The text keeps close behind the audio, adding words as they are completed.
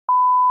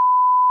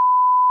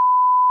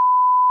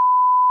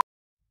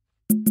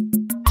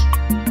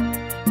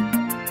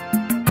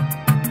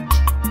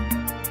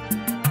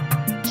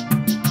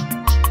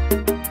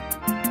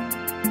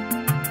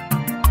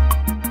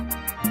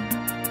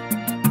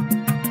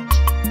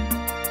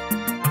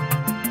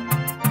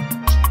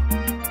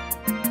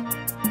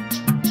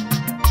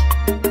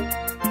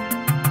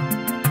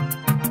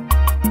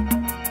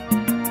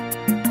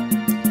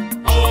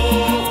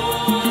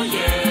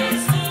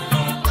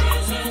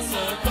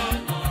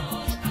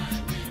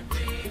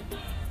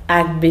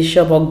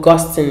Archbishop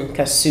Augustine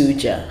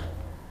Kasujja.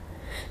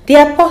 The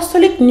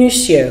Apostolic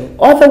Nuncio,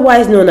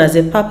 otherwise known as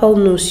the Papal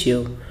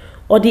Nuncio,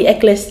 or the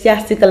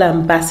Ecclesiastical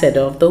Ambassador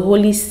of the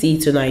Holy See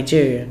to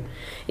Nigeria,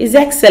 His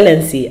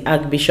Excellency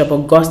Archbishop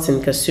Augustine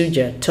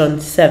Kasujja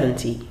turned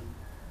 70.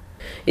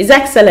 His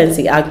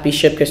Excellency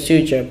Archbishop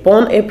Kasujja,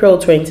 born April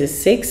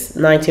 26,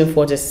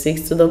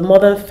 1946 to the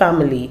modern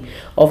family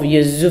of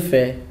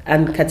Yusufe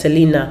and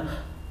Catalina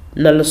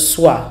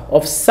Naluswa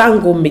of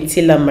Sango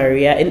Mitila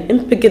Maria in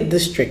Impigit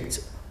district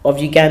of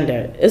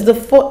Uganda, is the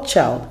fourth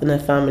child in a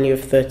family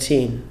of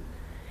 13.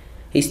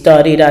 He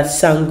studied at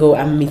Sango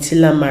and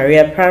Mitila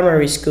Maria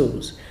primary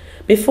schools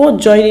before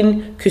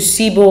joining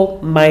Kusibo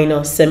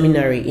Minor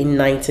Seminary in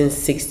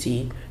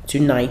 1960 to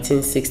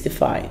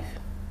 1965.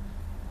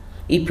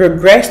 He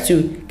progressed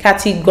to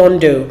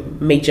Katigondo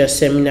Major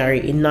Seminary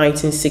in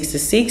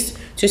 1966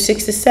 to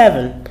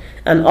 67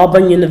 and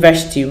Auburn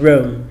University,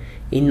 Rome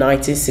in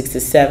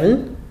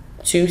 1967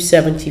 to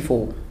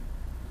 74.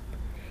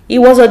 He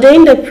was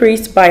ordained a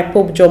priest by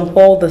Pope John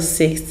Paul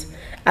VI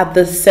at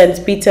the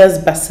St. Peter's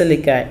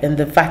Basilica in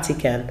the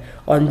Vatican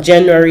on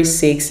January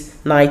 6,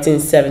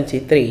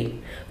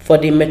 1973 for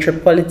the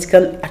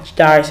Metropolitan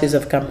Archdiocese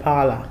of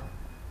Kampala.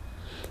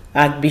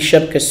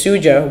 Archbishop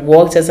Kasujja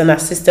worked as an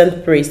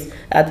assistant priest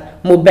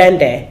at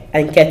Mubende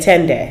and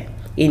Ketende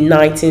in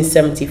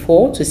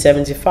 1974 to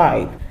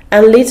 75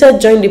 and later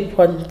joined the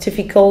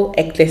Pontifical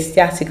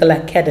Ecclesiastical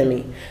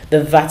Academy,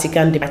 the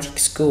Vatican Diplomatic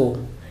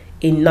School,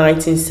 in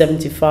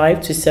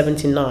 1975 to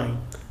 79.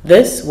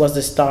 This was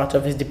the start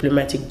of his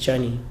diplomatic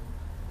journey.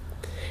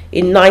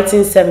 In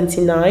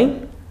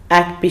 1979,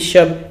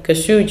 Archbishop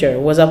Kasujja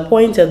was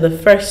appointed the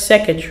first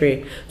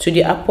secretary to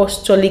the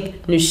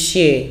Apostolic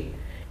Nuncio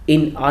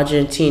in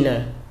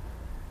Argentina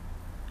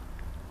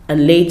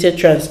and later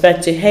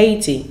transferred to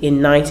Haiti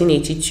in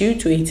 1982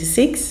 to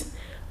 86,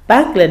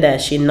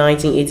 Bangladesh in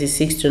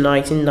 1986 to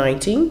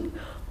 1990,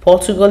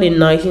 Portugal in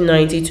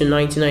 1990 to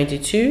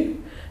 1992,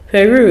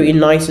 Peru in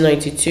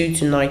 1992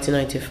 to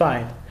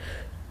 1995,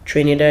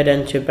 Trinidad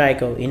and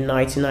Tobago in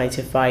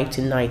 1995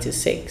 to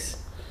 96.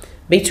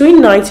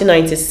 Between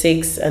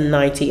 1996 and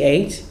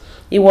 98,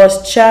 he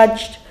was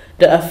charged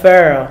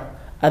d'affaires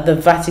at the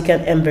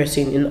Vatican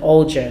Embassy in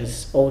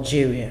Algiers,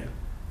 Algeria.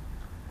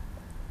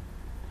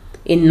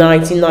 In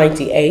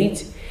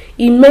 1998,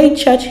 he made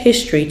church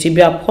history to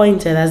be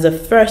appointed as the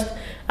first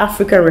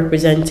African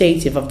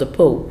representative of the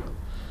Pope.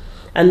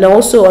 And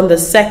also on the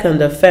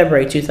 2nd of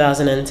February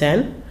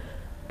 2010,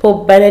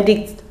 Pope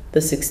Benedict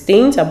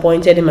XVI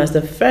appointed him as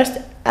the first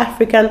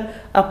African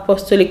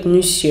Apostolic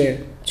Nuncio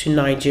to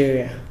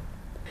Nigeria.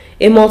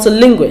 A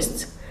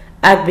multilinguist,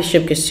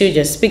 Archbishop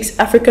Kasujja speaks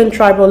African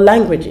tribal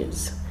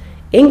languages,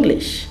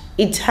 English,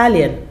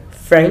 Italian,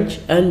 French,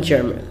 and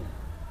German.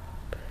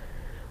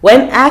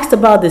 When asked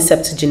about the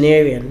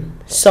septuagenarian,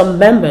 some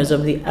members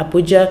of the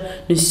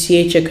Abuja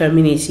Nunciature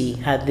community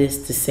had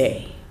this to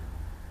say.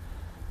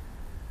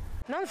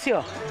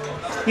 Nuncio,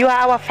 you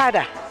are our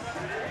father,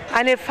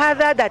 and a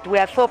father that we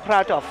are so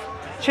proud of.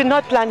 Should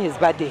not plan his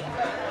birthday.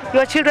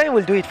 Your children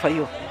will do it for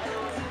you.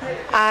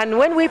 And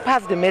when we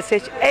passed the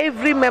message,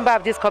 every member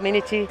of this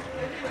community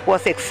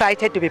was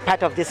excited to be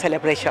part of this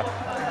celebration.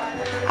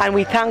 And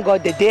we thank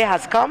God the day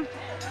has come,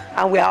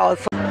 and we are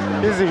also...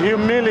 His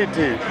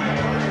humility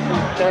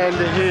and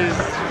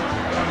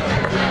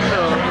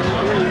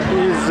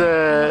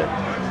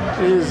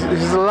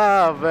his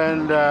love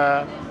and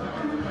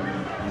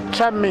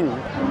charming,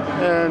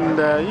 and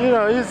you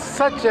know, he's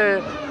such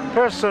a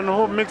person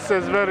who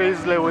mixes very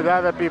easily with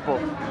other people,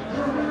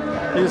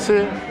 you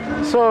see.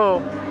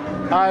 So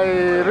I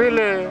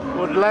really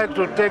would like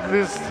to take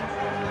this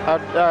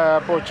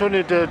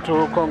opportunity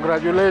to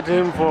congratulate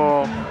him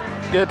for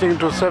getting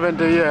to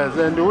 70 years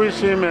and wish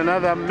him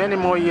many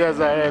more years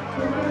ahead.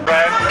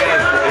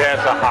 He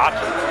has a heart.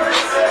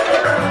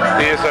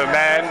 He is a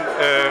man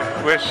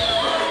with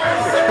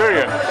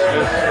experience.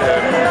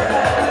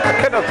 I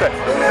cannot say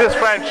this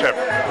friendship.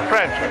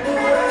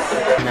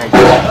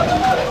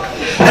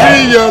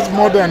 3 years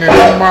more than a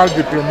normal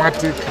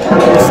diplomatic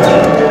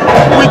history,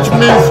 which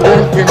means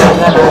one thing and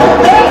one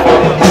other,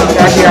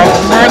 that he has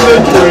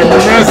managed to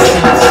immerse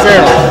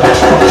himself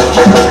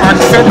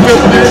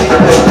acceptably,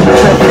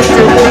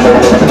 profitably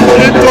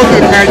into the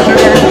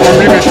Nigerian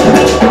community,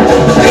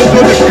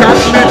 into the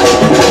Catholic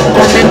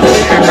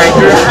community in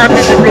Nigeria and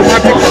the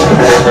diplomatic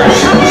community.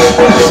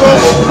 So,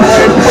 for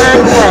a man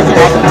who has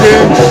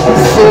obtained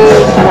so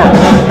much,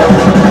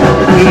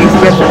 he is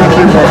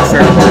definitely worth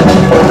celebrating.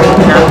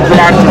 I'm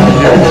glad to be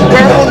here. We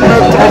haven't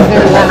met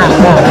often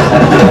one-on-one,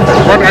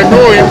 but I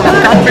know him as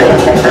Catholic,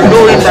 I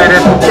know him by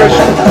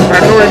reputation, I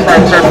know him by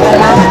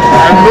performance,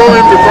 I know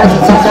him because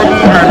he's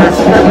somebody I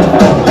respect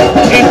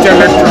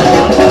intellectually.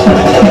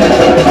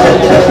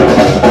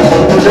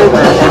 Today we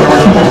are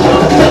honored.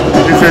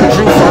 He's a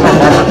true son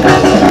of Africa.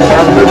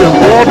 I've made a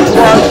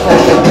worldwide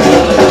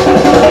contribution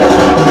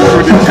to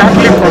the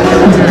Catholic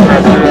community in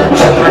Nigeria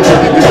and to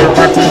the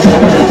diplomatic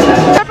community.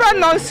 Papal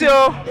Nuncio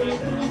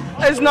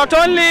is not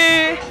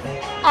only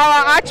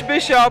our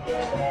Archbishop,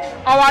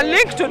 our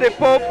link to the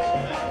Pope,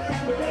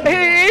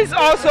 He is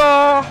also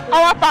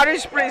our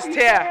parish priest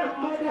here,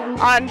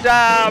 and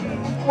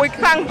we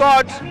thank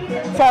God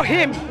for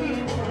him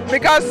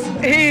because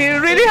he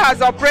really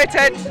has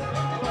operated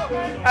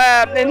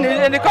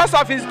in the course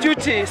of his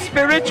duty,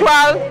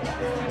 spiritual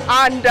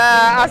and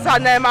as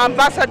an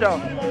ambassador.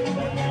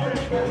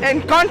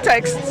 In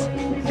context,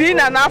 being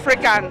an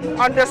African,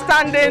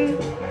 understanding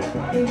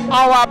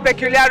our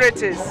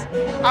peculiarities,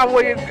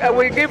 and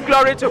we give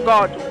glory to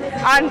God.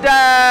 And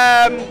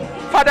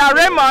Father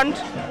Raymond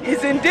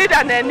is indeed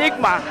an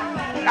enigma,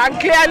 and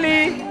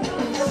clearly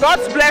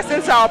God's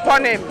blessings are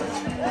upon him,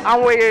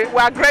 and we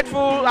are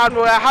grateful and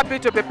we are happy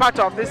to be part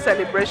of this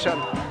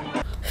celebration.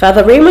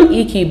 Father Raymond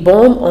Hickey,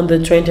 born on the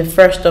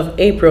 21st of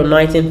April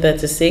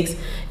 1936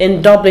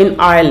 in Dublin,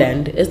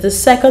 Ireland, is the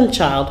second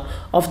child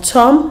of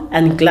Tom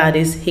and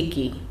Gladys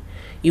Hickey.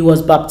 He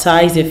was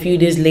baptized a few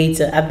days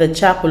later at the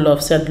chapel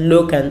of St.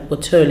 Locan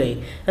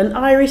Otole, an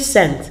Irish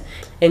saint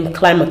in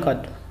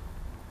Climacud.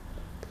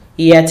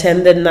 He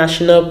attended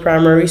National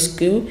Primary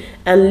School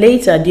and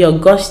later the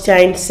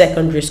Augustine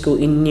Secondary School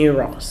in New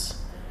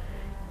Ross.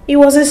 He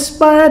was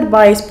inspired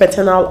by his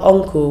paternal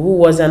uncle, who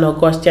was an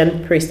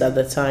Augustine priest at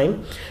the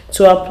time,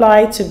 to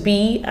apply to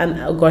be an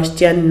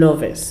Augustine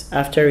novice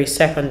after his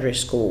secondary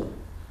school.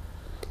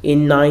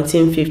 In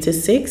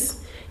 1956,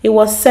 he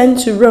was sent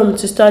to Rome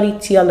to study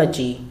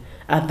theology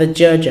at the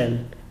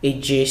Georgian, a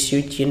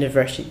Jesuit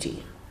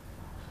university.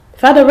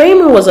 Father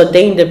Raymond was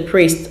ordained a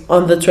priest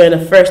on the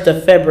 21st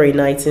of February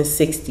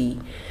 1960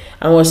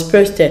 and was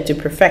posted to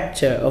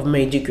Prefecture of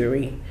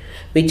Maiduguri,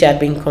 which had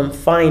been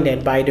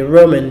confined by the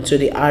Roman to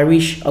the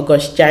Irish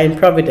Augustine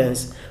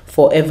Providence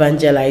for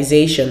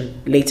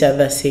evangelization later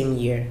the same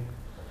year.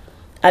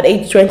 At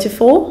age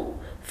 24,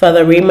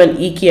 Father Raymond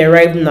Hickey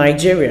arrived in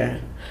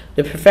Nigeria.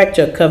 The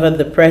prefecture covered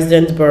the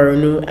present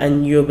Borno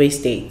and Yobe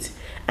states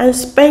and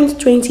spent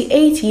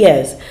 28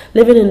 years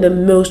living in the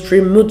most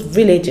remote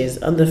villages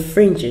on the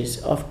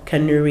fringes of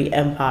Kanuri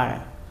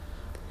Empire.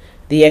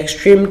 The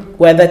extreme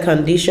weather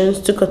conditions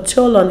took a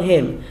toll on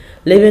him,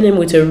 leaving him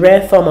with a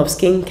rare form of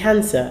skin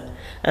cancer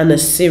and a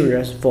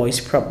serious voice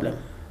problem.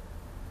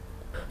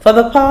 For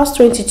the past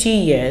 22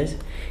 years,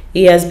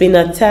 he has been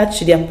attached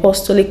to the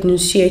Apostolic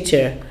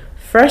Nunciature,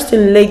 first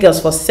in Lagos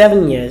for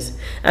 7 years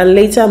and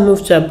later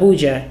moved to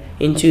Abuja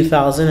in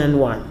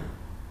 2001.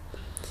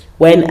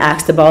 When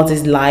asked about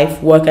his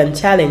life, work and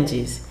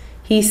challenges,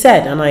 he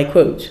said, and I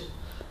quote,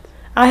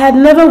 "I had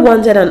never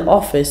wanted an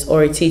office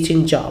or a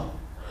teaching job,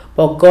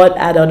 but God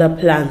had other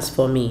plans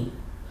for me.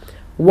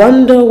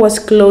 One door was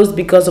closed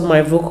because of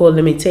my vocal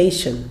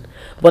limitation,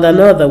 but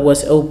another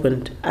was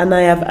opened, and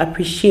I have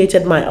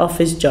appreciated my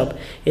office job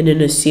in the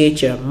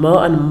Nunciature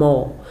more and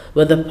more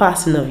with the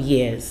passing of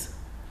years.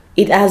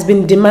 It has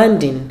been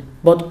demanding,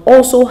 but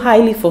also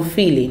highly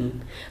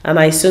fulfilling, and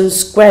I soon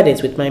squared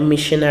it with my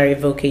missionary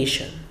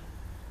vocation.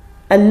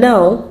 And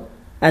now,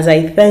 as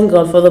I thank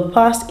God for the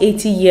past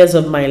 80 years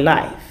of my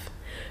life,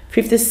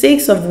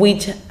 56 of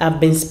which have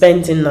been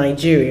spent in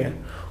Nigeria,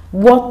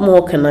 what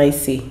more can I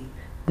say?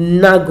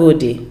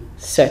 Nagode,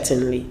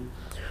 certainly.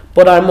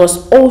 But I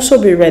must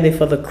also be ready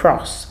for the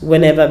cross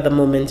whenever the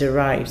moment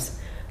arrives.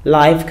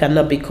 Life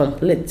cannot be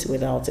complete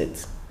without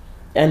it."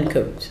 End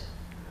quote.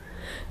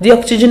 The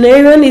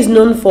octogenarian is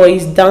known for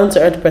his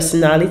down-to-earth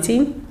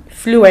personality,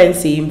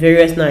 fluency in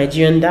various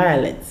Nigerian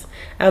dialects,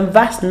 and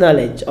vast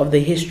knowledge of the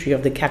history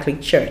of the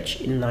Catholic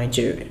Church in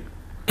Nigeria.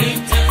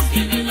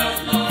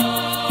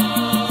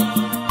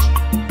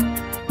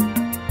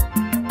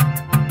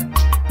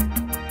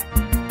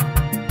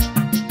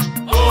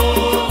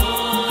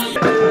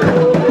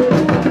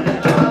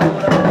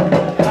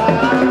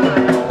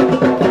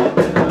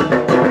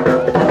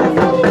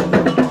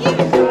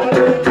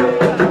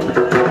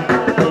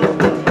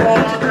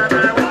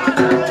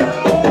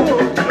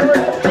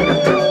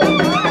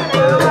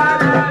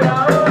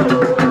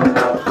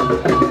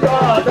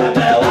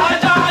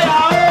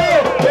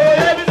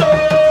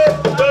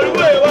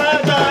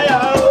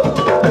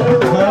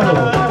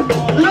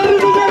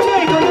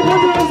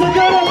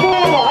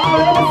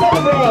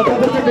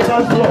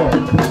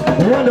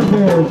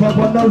 Wonderful,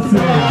 Papal Nuncio.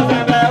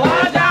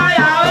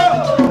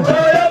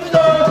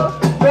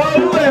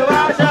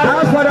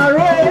 Now for the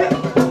roll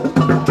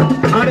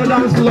and the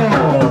dance floor.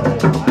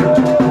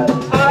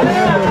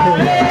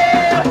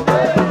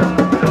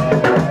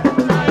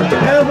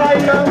 Ever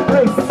young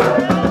priest,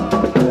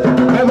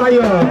 ever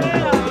young,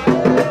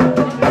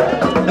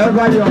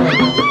 ever young.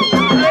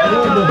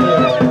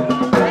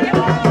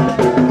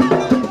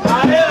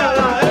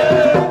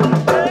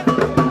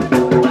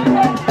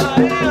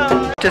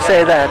 To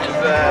say that,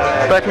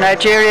 but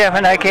Nigeria,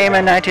 when I came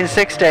in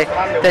 1960,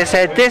 they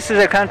said this is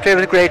a country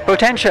with great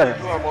potential,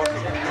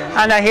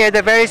 and I hear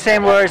the very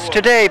same words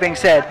today being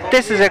said,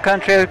 this is a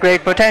country with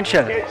great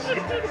potential.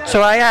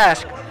 So I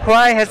ask,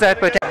 why has that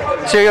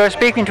potential? So you're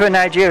speaking to a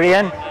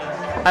Nigerian,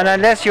 and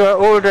unless you're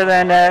older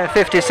than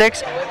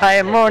 56, I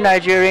am more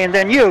Nigerian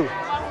than you.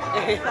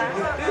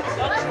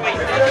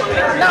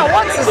 Now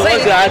what's the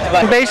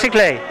saying?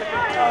 Basically,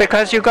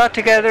 because you got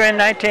together in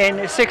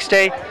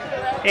 1960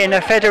 in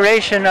a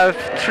federation of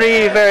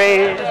three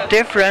very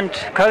different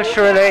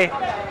culturally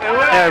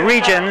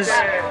regions,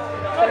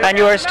 and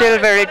you are still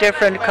very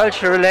different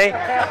culturally,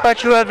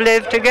 but you have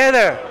lived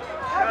together,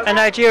 and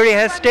Nigeria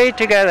has stayed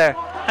together,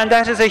 and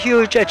that is a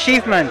huge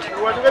achievement.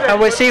 And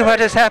we'll see what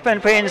has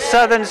happened between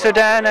southern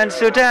Sudan and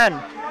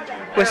Sudan.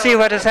 We'll see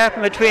what has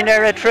happened between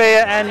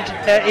Eritrea and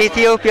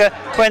Ethiopia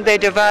when they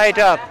divide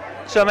up.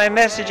 So my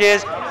message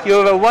is, you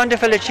have a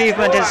wonderful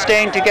achievement in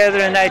staying together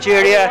in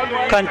Nigeria.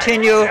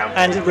 Continue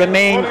and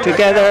remain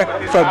together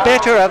for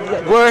better or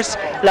worse,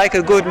 like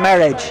a good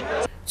marriage.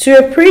 To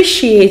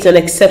appreciate an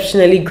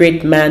exceptionally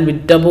great man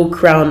with double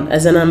crown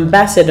as an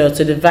ambassador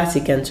to the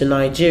Vatican to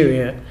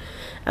Nigeria,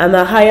 and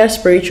a higher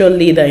spiritual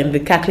leader in the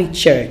Catholic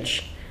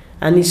Church,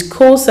 and his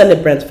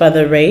co-celebrant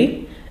Father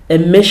Ray, a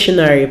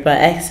missionary par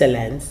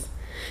excellence,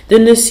 the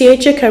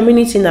Nunciature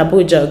community in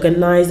Abuja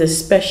organized a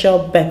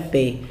special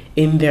birthday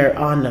in their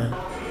honor.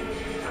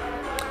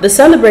 The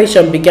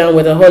celebration began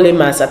with a Holy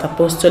Mass at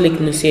Apostolic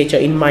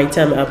Nunciature in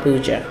Maitam,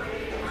 Abuja.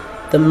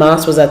 The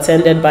Mass was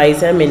attended by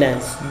His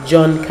Eminence,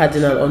 John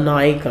Cardinal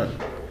Onaikan,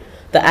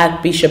 the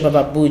Archbishop of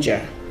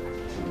Abuja.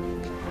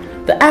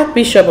 The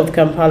Archbishop of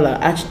Kampala,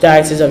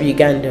 Archdiocese of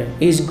Uganda,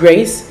 His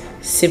Grace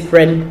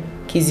Cyprian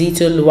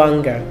Kizito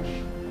Luanga,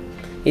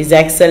 His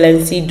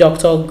Excellency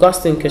Dr.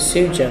 Augustine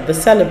Kasujja, the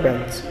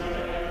celebrant,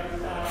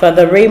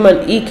 Father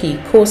Raymond Iki,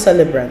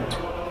 co-celebrant,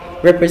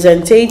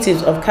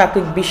 representatives of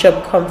Catholic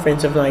Bishop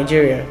Conference of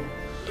Nigeria,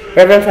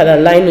 Reverend Father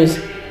Linus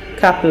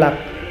Kaplak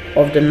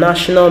of the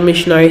National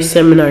Missionary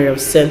Seminary of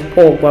St.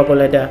 Paul,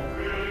 Gwagwalada,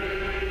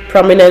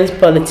 prominent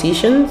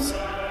politicians,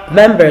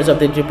 members of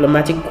the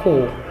diplomatic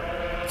corps,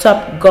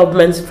 top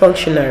government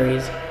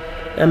functionaries,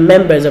 and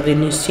members of the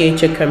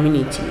Nunciature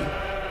community.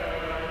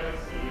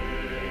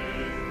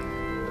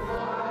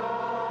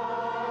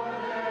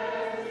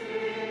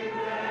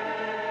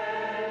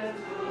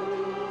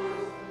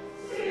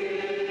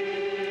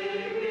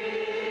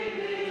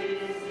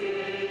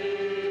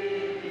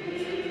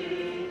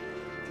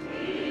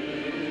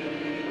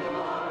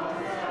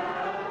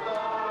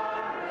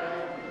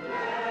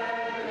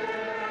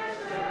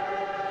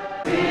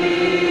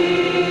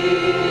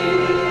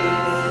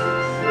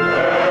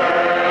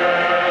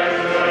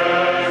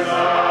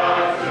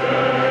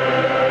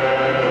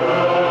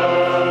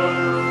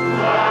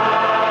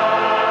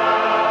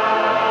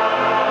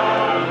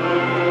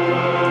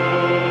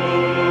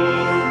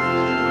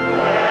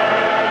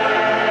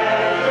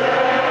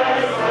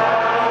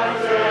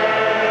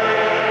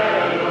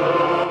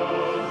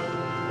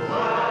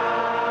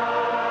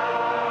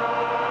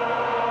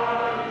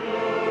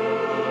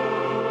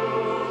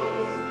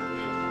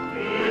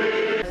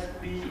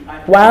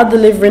 While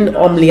delivering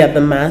homily at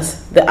the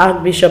Mass, the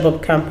Archbishop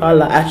of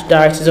Kampala,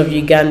 Archdiocese of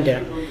Uganda,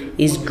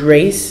 His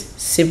Grace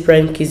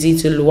Cyprian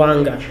Kizito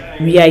Luanga,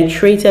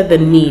 reiterated the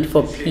need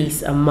for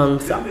peace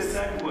amongst us.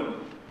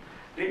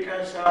 Let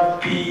us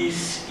have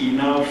peace in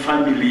our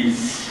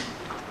families.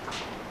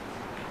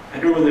 I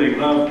don't know whether you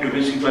have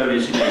domestic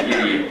violence in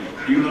Nigeria.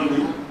 Do you have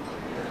it?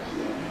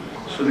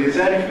 So the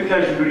third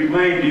finger should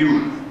remind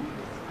you,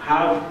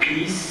 have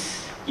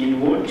peace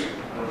in what?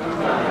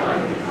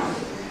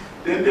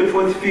 Then the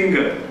fourth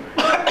finger,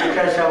 let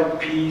us have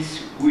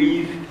peace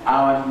with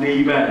our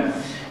neighbors.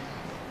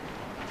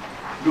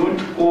 Don't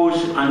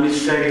cause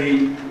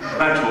unnecessary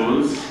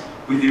battles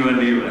with your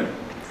neighbor.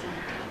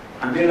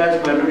 And then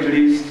last but not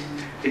least,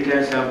 let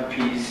us have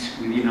peace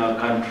within our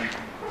country.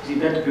 Isn't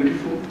that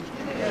beautiful?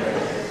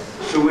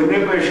 Yes. So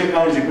whenever you shake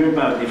hands,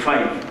 remember the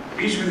five.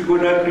 Peace with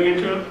God our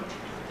Creator,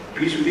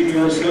 peace within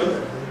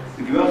yourself,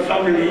 with your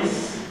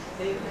families,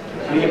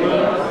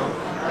 neighbors.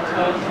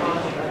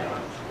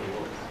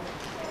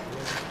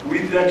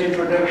 With that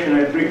introduction,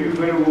 I bring you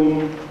very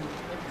warm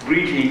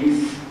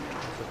greetings,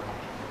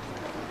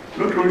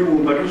 not only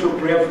warm, but also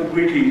prayerful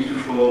greetings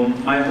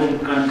from my home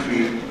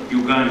country,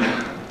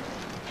 Uganda.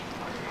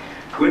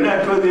 When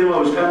I told them I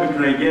was coming to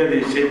Nigeria,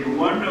 they said,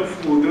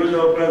 wonderful, those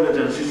are our brothers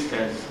and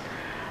sisters.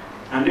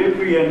 And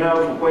every year now,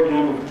 for quite a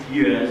number of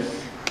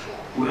years,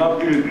 we have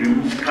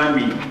pilgrims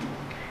coming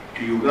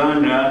to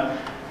Uganda,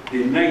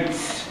 the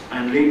knights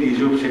and ladies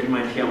of St.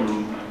 Matthew.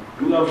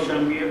 Do you have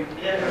some here?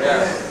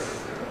 Yes.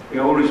 We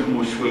are always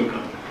most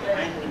welcome.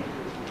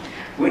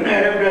 When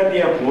I arrived at the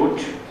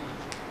airport,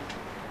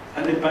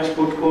 at the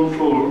passport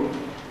control,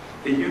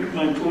 the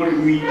gentleman told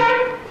me,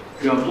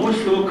 you are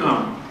most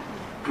welcome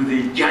to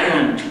the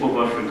giant of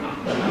Africa.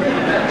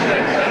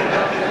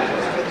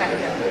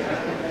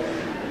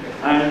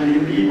 And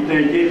indeed,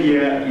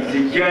 Nigeria is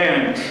a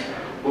giant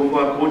of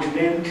our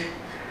continent,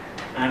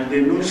 and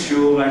the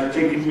Nuncio has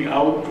taken me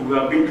out. We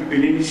have been to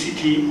Benin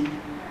City,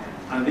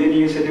 and then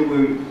yesterday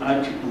we were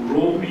at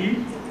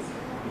Urumi,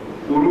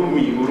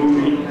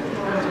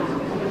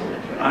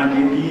 and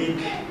indeed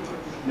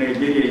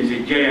Nigeria is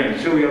a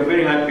giant. So we are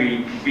very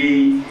happy to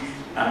be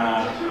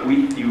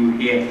with you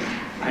here.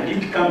 I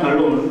didn't come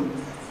alone.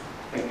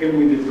 I came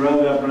with the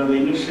brother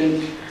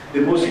Innocent,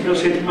 the most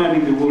innocent man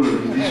in the world is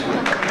this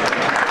one.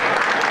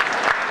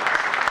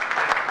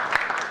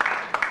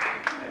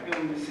 I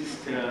came with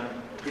Sister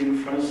Queen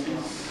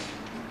Francis,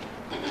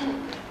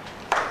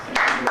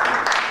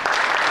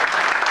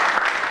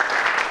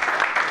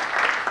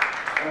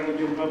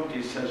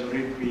 this has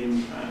already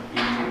been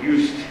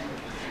introduced.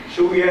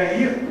 So we are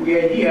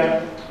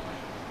here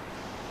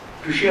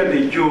to share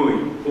the joy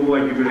of our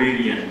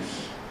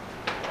jubilarians.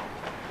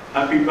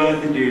 Happy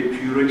birthday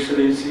to Your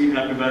Excellency,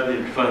 happy birthday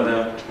to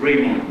Father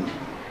Raymond.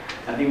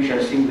 I think we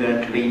shall sing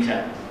that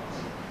later.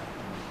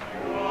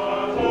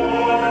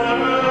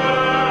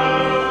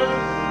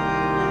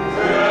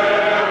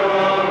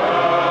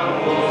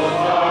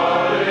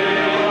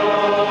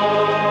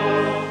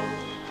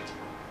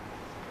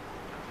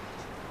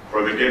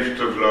 For the gift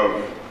of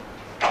love,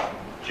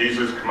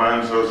 Jesus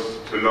commands us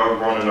to love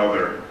one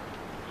another.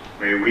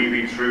 May we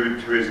be true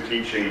to his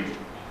teaching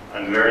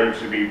and learn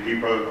to be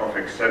people of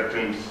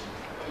acceptance,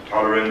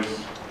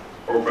 tolerance,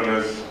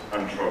 openness,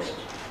 and trust.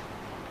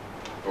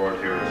 Lord,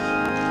 hear us.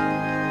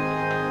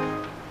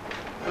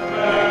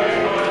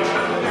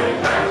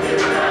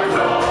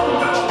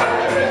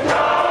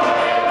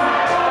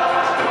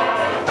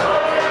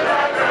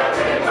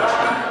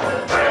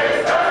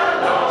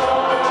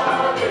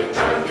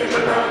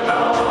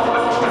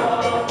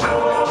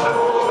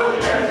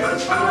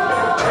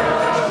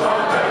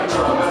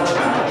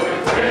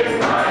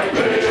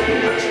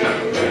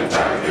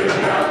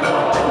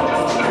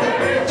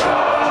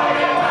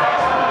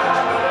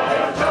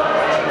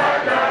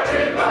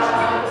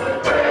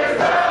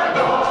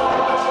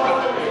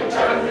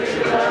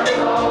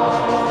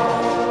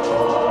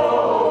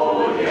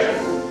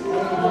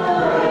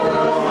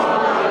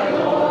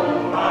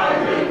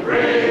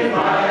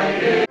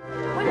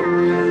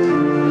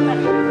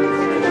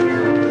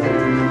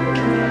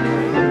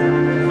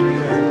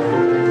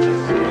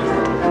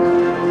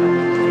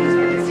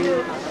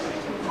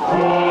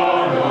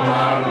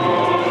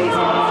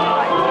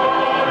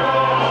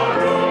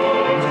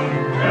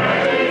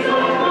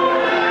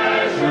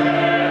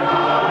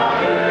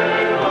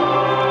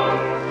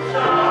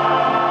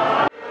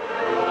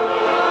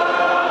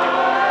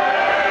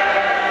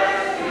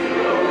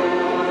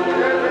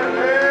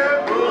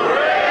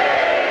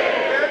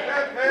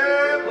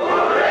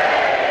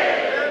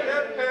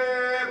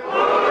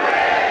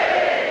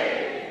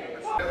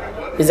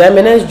 His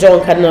Eminence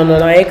John Cardinal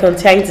Nonayekon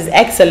thanked His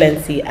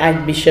Excellency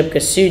Archbishop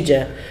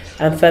Kasujja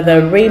and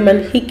Father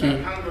Raymond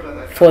Hickey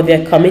for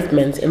their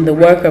commitment in the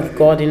work of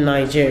God in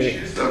Nigeria.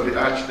 Of the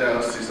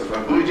Archdiocese of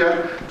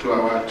Abuja to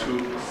our two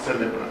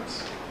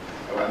celebrants,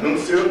 our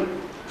Nuncio,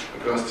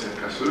 Augustine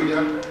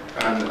Kasujja,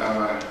 and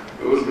our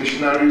old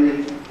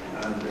missionary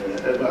and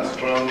ever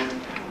strong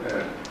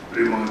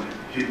Raymond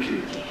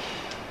Hickey.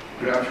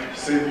 We have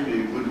seen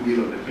the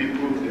goodwill of the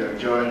people, their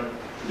joy,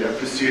 the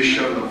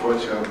appreciation of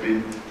what you have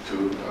been to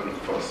all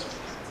of us.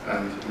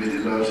 And may the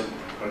Lord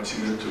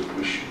continue to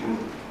push you,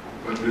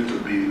 continue to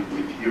be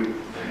with you.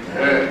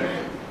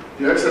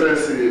 Your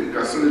Excellency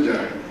Kasujja,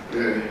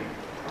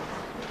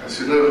 as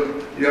you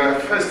know, you are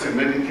first in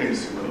many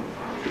things, you know,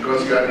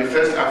 because you are the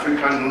first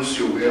African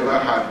nuncio we ever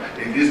had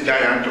in this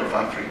giant of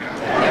Africa.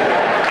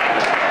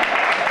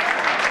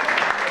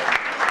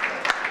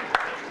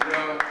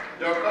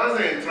 Your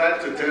cousin tried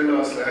to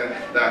tell us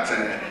that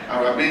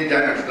our being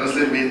giants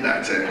doesn't mean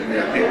that we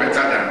are better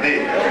than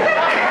they.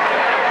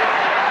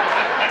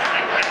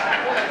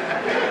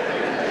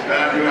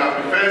 That you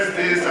have faced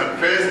this and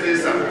faced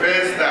this and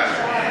faced that.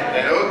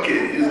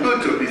 Okay, it's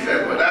good to be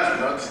fair, but that's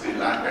not the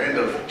end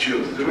of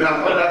June. So we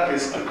have other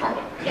things to come.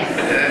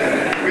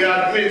 Yes. We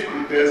admit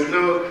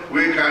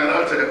we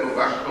cannot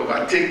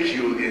overtake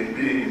you in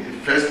being the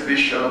first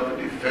bishop,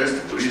 the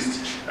first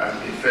priest, and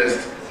the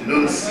first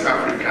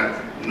African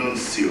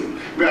nuncio.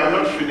 We have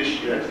not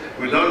finished yet.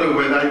 We don't know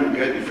whether you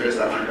get the first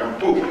African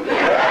pope.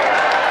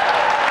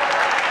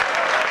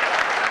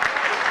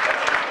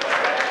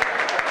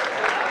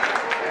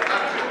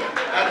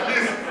 At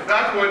least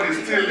that one is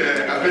still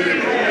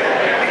available.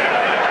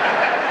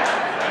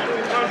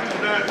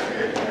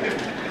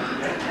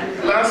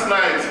 Last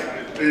night,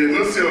 the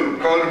nuncio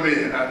called me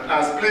and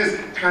asked, please,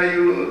 can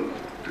you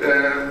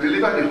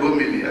deliver the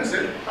homily? I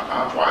said,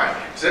 why?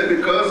 He said,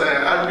 because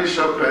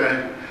Archbishop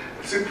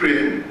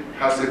Cyprian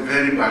has a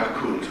very bad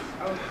cold.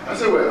 I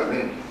said, well, I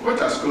mean, what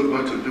has cold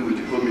got to do with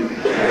the homily?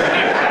 We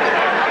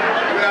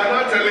are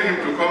not telling him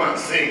to come and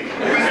sing.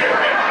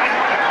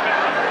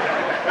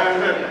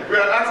 And we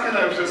are asking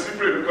Archbishop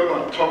Cyprian to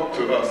come and talk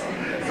to us.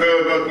 So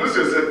Dr.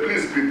 Nuncio said,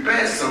 please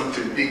prepare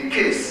something in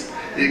case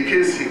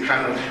he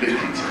cannot make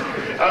it.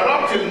 And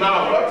up till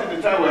now, up till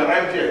the time we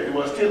arrived here, there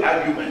was still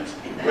argument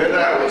whether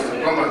I was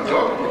to come and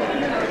talk.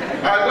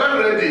 I got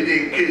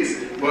ready in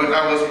case, but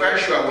I was quite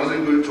sure I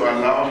wasn't going to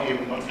allow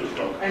him not to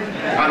talk.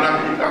 And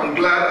I'm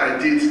glad I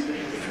did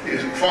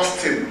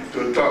forced him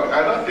to talk.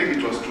 I don't think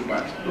it was too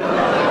bad. We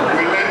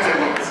learned a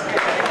lot.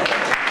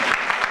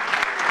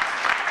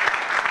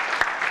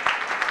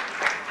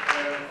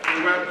 We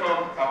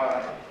welcome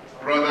our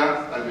brother,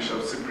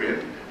 Archbishop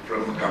Cyprian,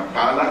 from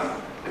Kampala,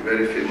 a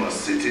very famous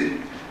city,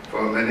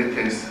 for many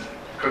things.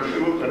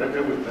 People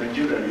connected with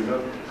Nigeria, you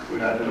know, we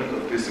had a lot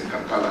of this in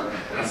Kampala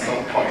at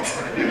some point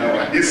in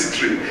our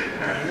history.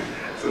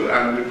 So,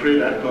 and we pray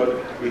that God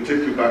will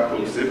take you back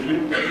home safely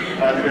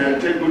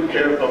and take good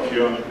care of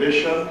your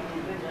nation.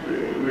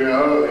 We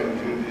are all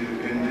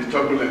in the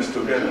turbulence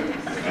together,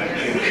 I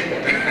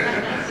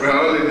think. We're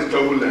all in this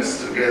turbulence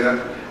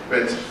together,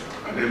 but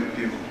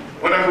the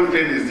wonderful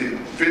thing is the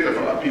faith of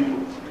our people.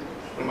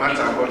 No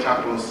matter what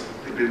happens,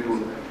 the people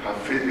have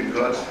faith in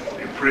God,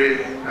 they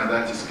pray, and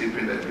that is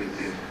keeping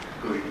everything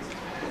going.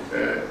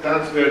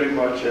 Thanks very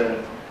much,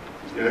 Your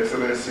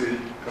Excellency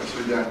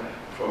Kasujja,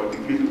 for the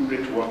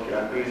great work you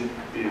are doing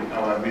in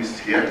our midst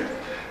here.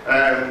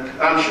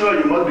 I'm sure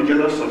you must be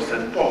jealous of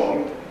St.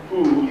 Paul,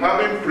 who,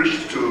 having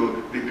preached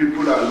to the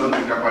people along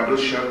the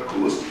Cappadocian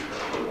coast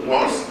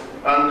once,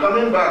 and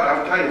coming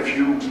back after a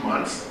few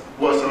months,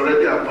 was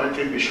already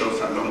appointing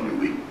bishops along the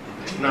way.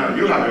 Now,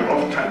 you have a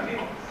rough time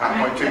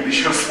appointing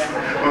bishops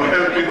or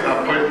helping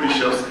to appoint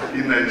bishops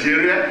in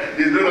Nigeria.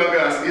 It's no longer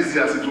as easy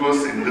as it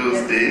was in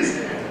those days,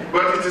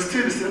 but it is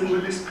still the same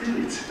Holy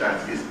Spirit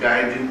that is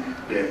guiding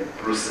the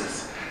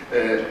process.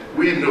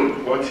 We know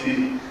what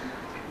the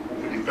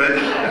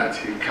burden that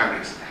he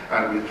carries,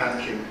 and we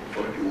thank him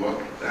for the work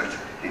that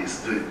he is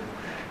doing.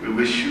 We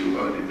wish you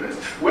all the best.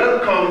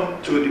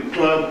 Welcome to the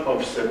Club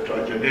of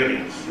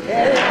Septuagenarians.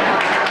 At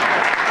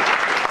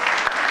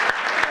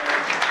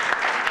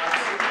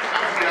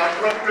the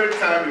appropriate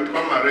time, you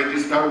come and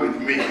register with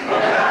me.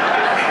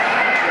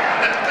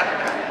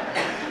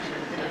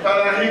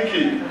 Father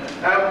Hickey,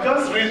 I'm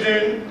just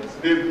reading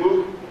a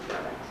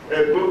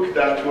book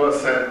that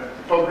was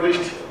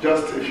published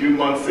just a few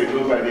months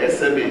ago by the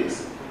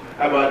SMAs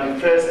about the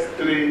first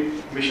 3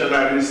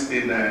 missionaries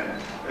in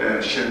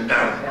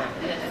Shandam.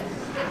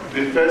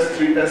 The first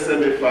 3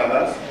 SMA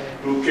fathers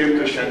who came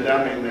to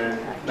Shandam in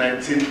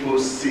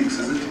 1906,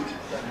 isn't it?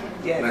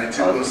 Yes.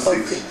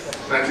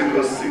 1906,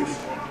 1906,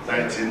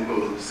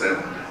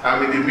 1907.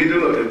 I'm in the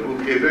middle of the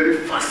book, a very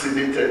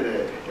fascinating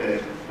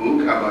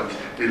book about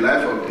the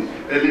life of the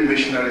early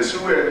missionaries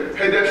who were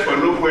headed for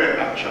nowhere,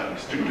 actually,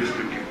 strictly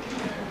speaking.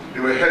 They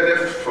were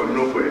headed for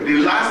nowhere.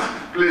 The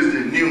last place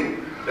they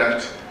knew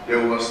that there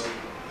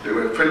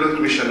were fellow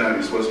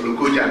missionaries was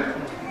Lokoja.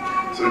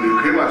 So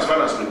they came as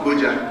far as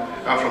Lokoja,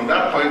 and from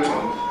that point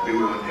on, they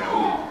were on their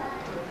own.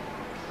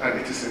 And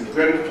it is a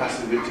very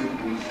fascinating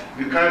book,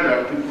 the kind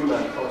that people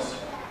like us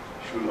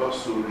should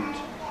also read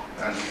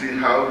and see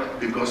how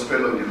the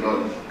gospel of the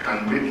Lord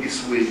can make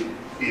its way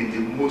in the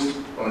most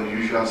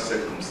unusual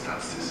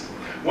circumstances.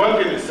 One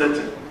thing is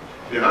certain,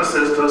 the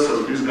ancestors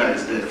of these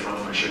guys there from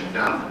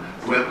Shandam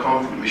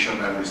welcomed the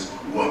missionaries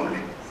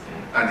warmly,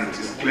 and it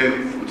is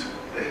clearly put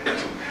there.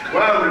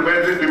 What I'm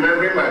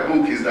remembering my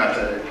book is that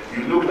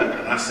you look like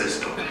an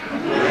ancestor.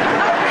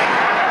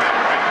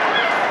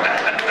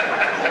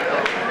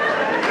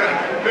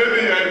 Maybe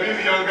you are a bit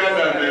younger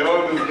than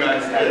all those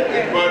guys,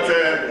 but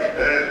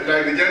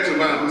like the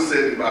gentleman who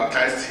said he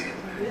baptized him,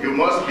 you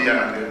must be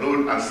an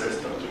old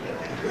ancestor.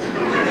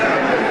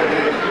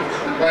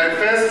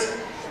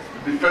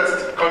 The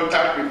first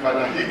contact with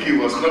Father Hickey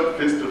was not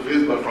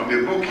face-to-face, but from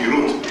the book he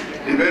wrote,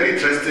 a very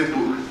interesting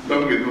book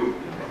long ago.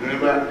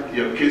 Remember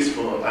your case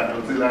for an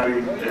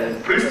auxiliary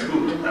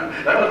priesthood.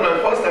 That was my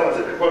first time. I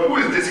said, but who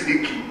is this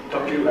Hickey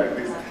talking like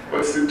this? But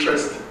it's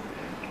interesting.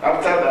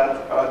 After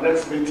that, our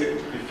next meeting,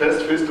 the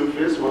first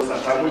face-to-face was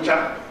at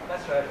Abuja,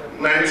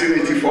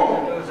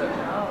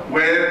 1984,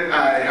 when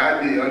I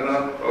had the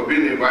honor of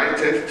being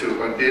invited to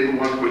ordain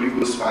one Holy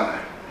Ghost Father.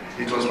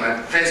 It was my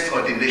first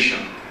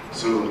ordination.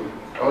 So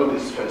all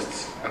these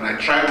firsts, and I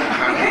tried my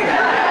hand.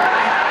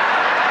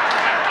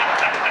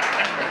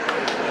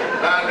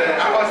 And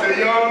I was a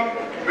young,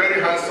 very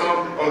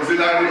handsome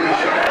auxiliary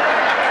bishop.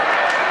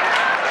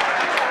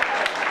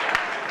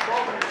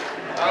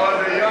 I was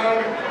a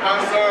young,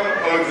 handsome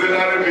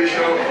auxiliary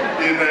bishop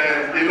in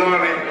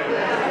Ilorin.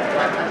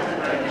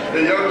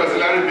 The young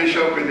auxiliary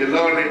bishop in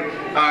Ilorin,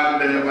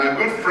 and my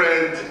good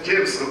friend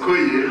James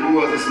Okoye, who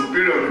was the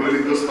superior of the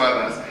Holy Ghost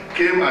Fathers,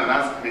 came and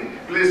asked me,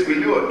 please, will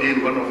you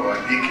ordain one of our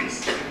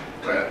deacons?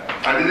 Well,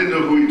 I didn't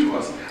know who it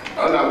was.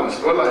 All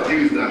I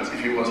knew is that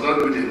if he was not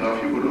good enough,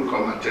 he wouldn't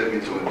come and tell me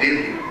to ordain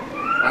him.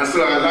 And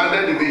so I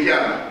landed in the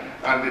Hiala,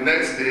 and the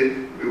next day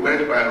we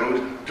went by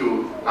road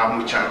to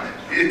Amucha.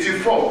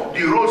 84,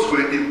 the roads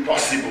were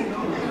impossible.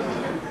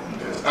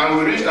 And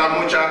we reached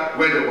Amucha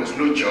where there was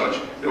no church.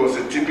 There was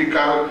a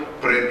typical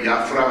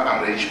pre-Biafra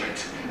arrangement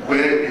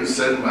where you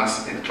send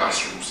mass in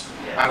classrooms.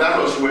 And that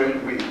was where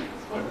we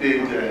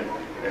ordained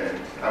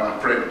our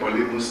friend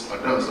Paulinus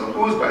Odozo,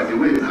 who, by the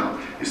way, now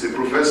is a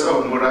professor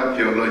of moral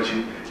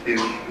theology in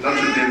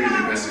Notre Dame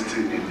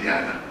University,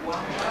 Indiana.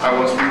 I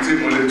was with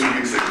him only 2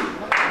 weeks ago.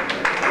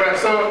 Well,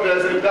 so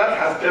that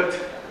has kept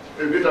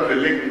a bit of a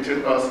link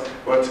between us,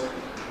 but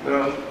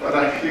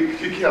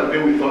Kiki has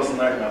been with us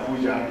now in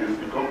Abuja. He has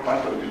become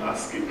part of the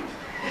landscape.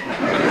 He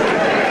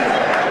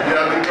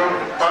has become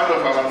part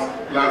of our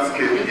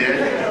landscape here,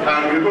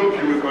 and we hope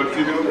you will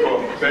continue for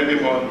many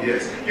more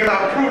years. You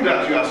have proved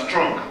that you are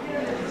strong,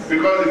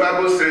 because the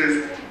Bible says,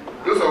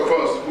 those of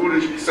us who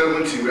reach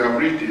 70, we have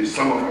reached the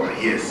sum of our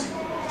years.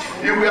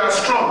 If we are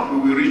strong,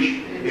 we will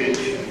reach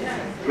 80.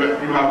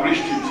 You have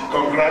reached it.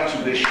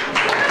 Congratulations.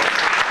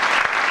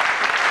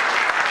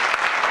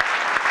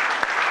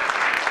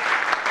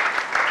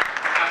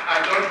 I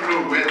don't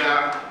know whether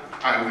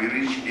I will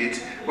reach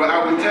it. But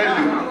I will tell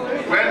you,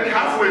 when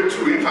halfway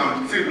through, if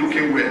I'm still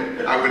looking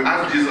well, I will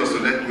ask Jesus to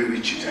let me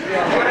reach it.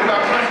 But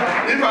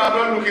if I'm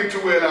not looking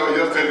too well, I will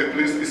just tell the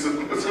police, it's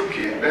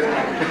okay.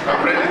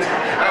 I'm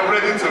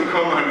ready to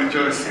come and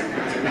rejoice.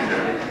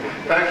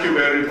 Thank you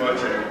very much,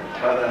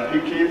 Father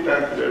Hickey.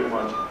 Thank you very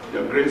much.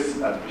 Your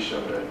Grace,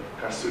 Archbishop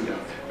Kasujja.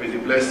 May the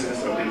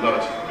blessings of the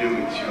Lord be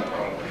with you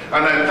all.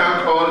 And I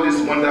thank all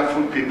these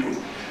wonderful people.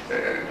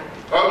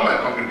 All my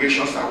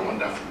congregations are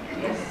wonderful, you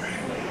know.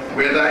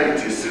 Whether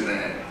it is in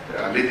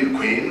Lady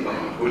Queen or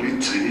Holy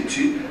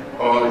Trinity,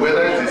 or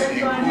whether it is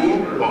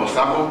Igu or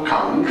Sabo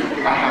Kau,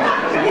 I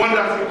have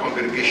wonderful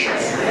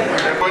congregations.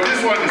 But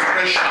this one is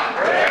special.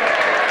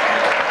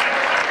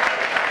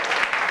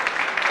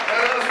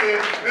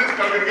 This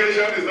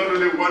congregation is not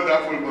only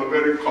wonderful, but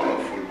very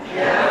colorful.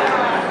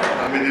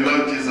 And may the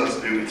Lord Jesus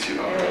be with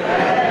you all.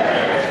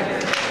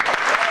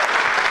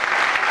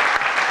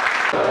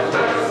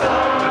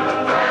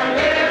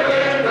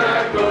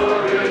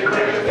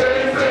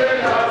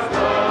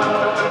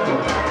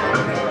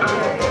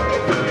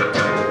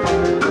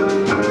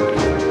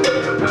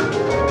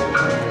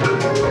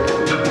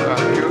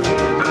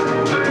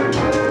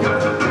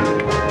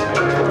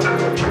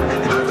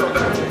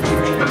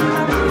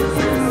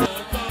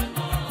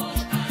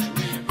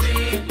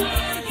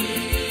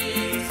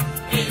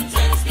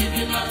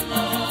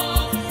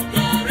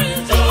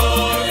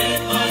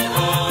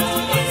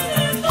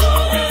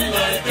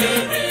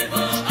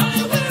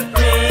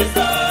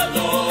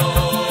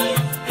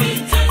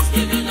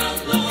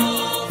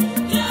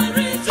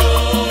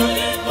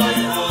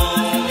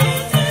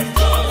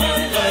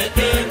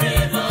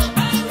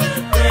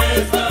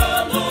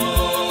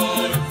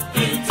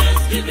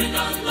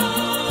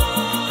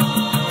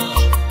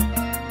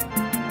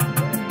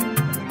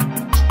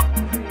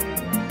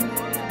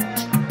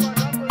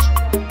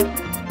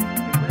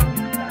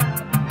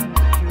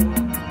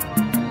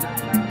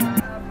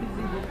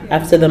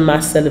 After the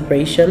Mass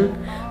celebration,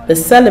 the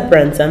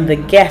celebrants and the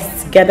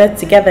guests gathered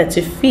together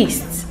to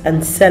feast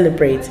and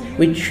celebrate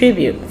with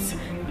tributes,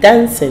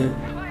 dancing,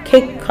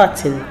 cake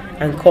cutting,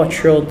 and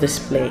cultural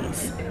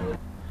displays.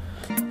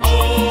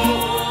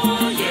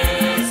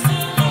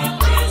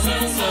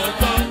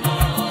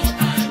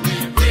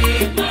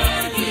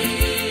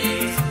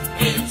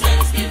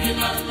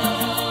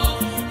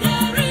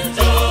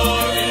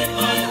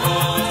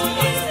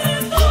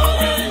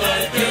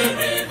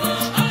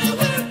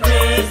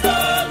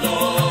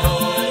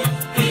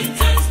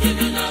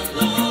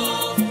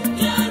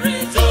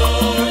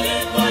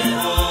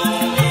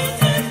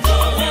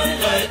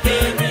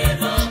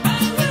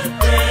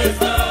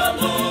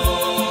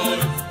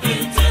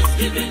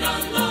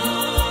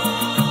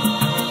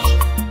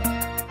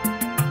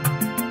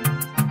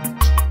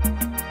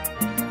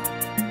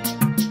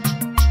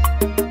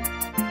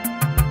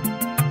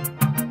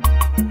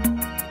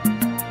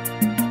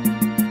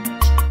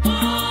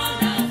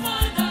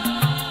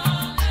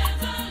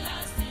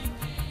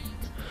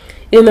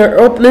 In her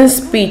opening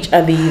speech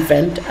at the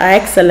event, Her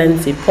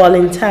Excellency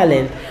Pauline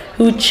Tallinn,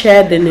 who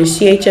chaired the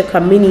Nuncio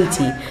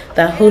community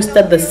that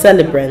hosted the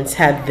celebrants,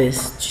 had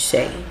this to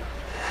say.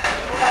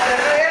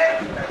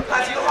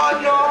 As you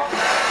all know,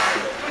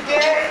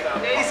 today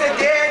is a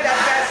day that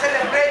we are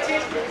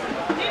celebrating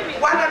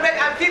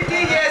 150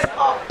 years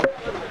of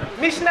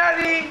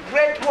missionary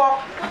great work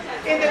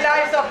in the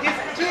lives of these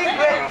three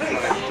great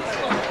priests.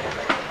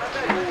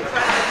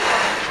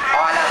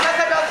 All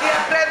ambassadors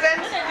here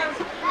present,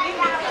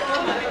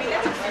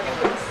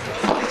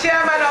 the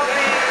chairman of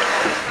the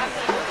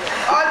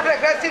All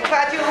Progressive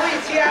Party who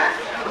is here,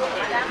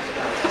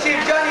 Chief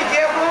Johnny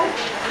Debu,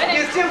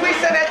 distinguished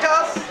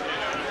senators,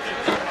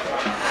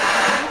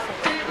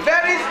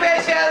 very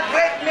special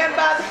great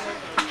members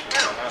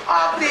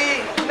of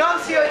the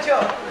Nuncio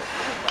Church.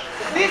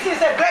 This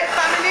is a great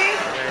family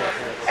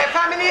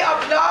of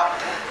love,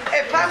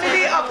 a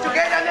family of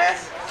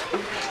togetherness,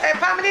 a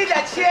family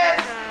that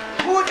shares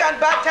good and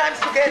bad times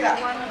together.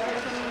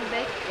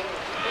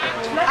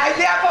 I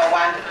therefore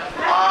want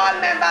all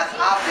members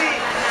of the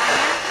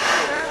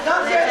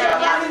Nuncio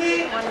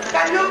family,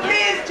 can you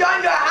please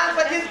join your hands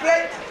for this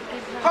great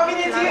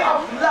community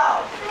of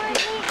love?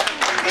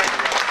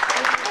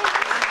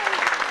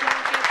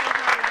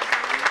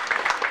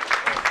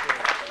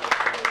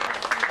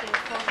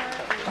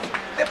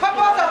 The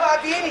purpose of our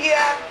being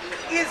here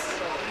is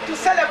to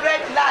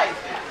celebrate life,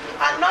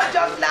 and not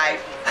just life,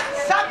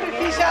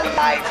 sacrificial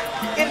life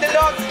in the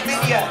Lord's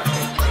vineyard.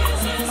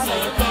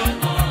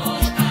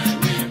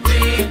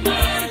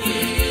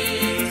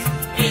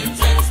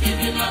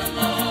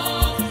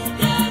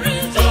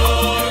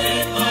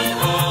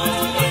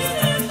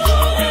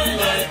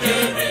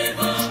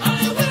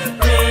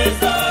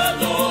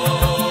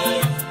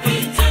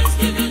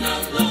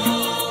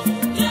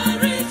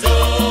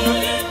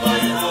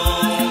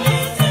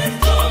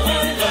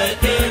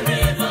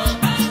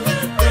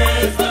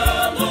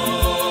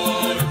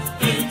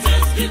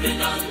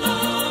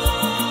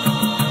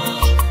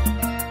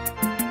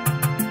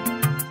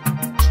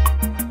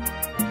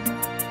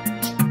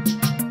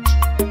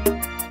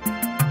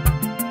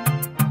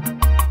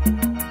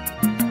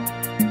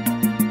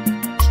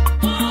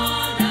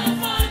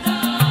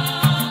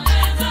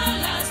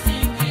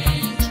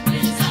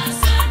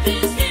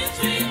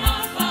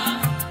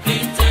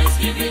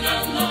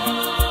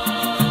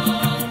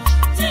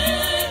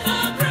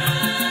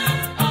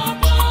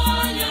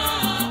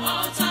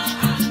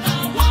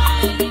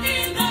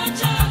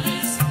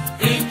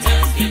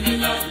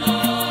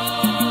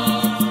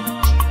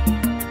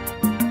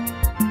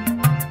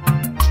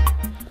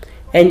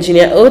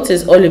 Engineer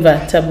Otis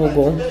Oliver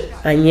Tabogo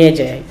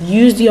Anyeje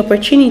used the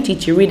opportunity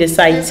to read a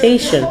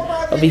citation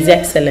of His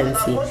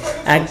Excellency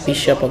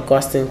Archbishop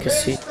Augustine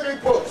Kasujja. Three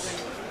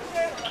popes,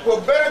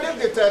 Pope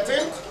Benedict the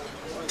 13th,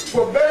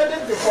 Pope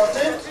Benedict the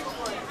 14th,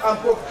 and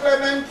Pope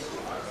Clement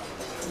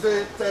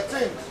the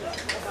 13th.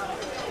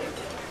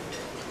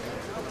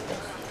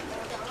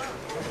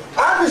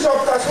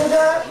 Archbishop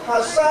Kasujja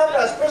has served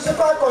as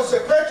principal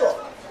consecrator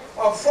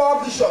of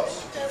 4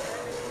 bishops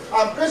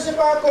and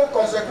principal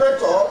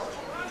co-consecrator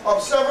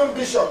of 7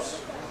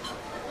 bishops.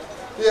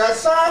 He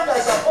has served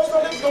as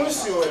Apostolic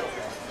Nuncio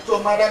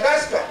to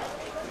Madagascar,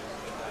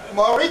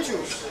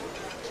 Mauritius,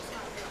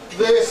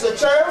 the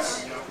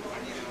Seychelles,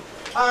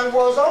 and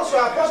was also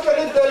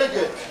Apostolic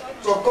Delegate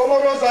to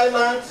Comoros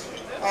Islands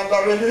and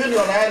the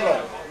Reunion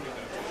Island.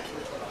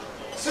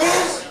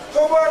 Since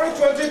February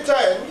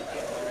 2010,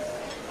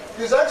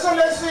 His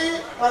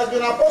Excellency has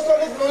been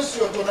Apostolic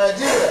Nuncio to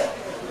Nigeria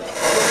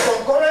with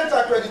concurrent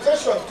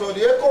accreditation to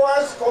the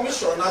ECOWAS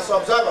Commission as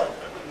observer.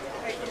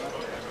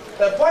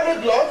 A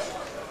polyglot,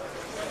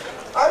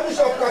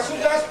 Archbishop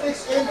Kasujja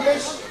speaks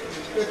English,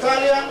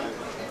 Italian,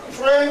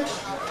 French,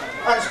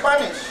 and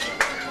Spanish,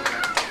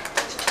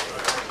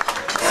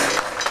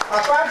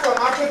 apart from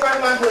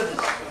African languages.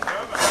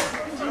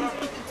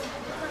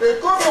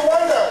 It could be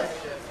wondered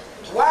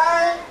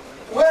why,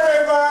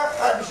 wherever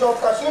Archbishop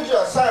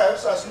Kasujja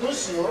serves as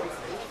Nuncio,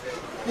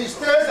 he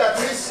stays at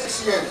least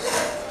 6 years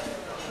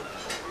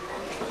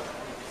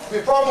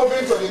before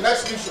moving to the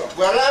next mission,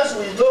 whereas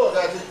we know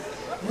that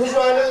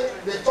usually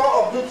the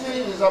tour of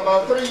duty is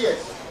about 3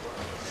 years.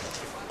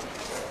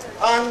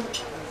 And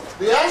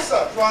the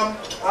answer from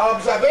our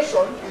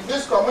observation in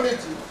this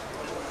community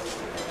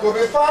could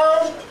be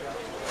found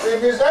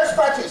in his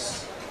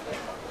expertise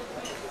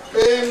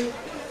in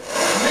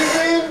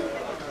living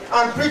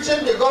and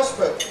preaching the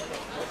gospel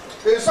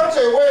in such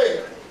a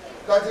way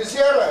that his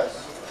hearers,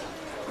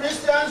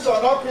 Christians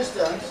or not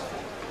Christians,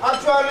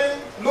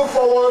 actually look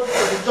forward to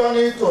the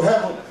journey to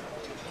heaven.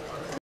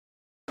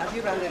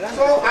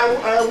 So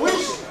I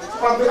wish,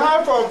 on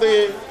behalf of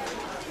the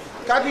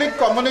Catholic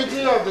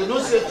community of the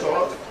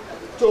Nuncio,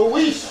 to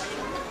wish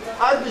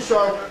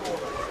Archbishop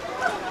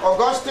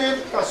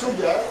Augustine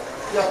Kasujja,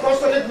 the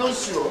Apostolic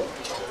Nuncio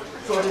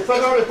to the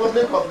Federal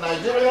Republic of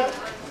Nigeria,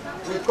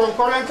 with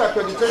concurrent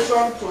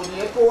accreditation to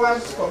the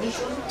ECOWAS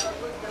Commission,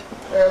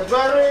 a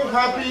very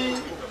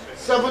happy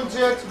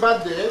 70th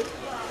birthday,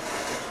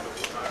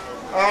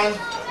 and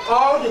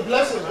all the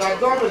blessings that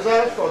God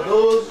reserves for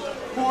those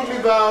who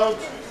live out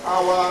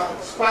our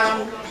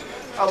span,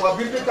 our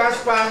biblical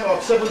span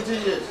of 70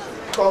 years.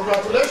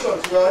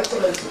 Congratulations, Your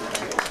Excellency.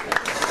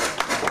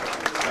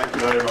 Thank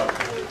you very much.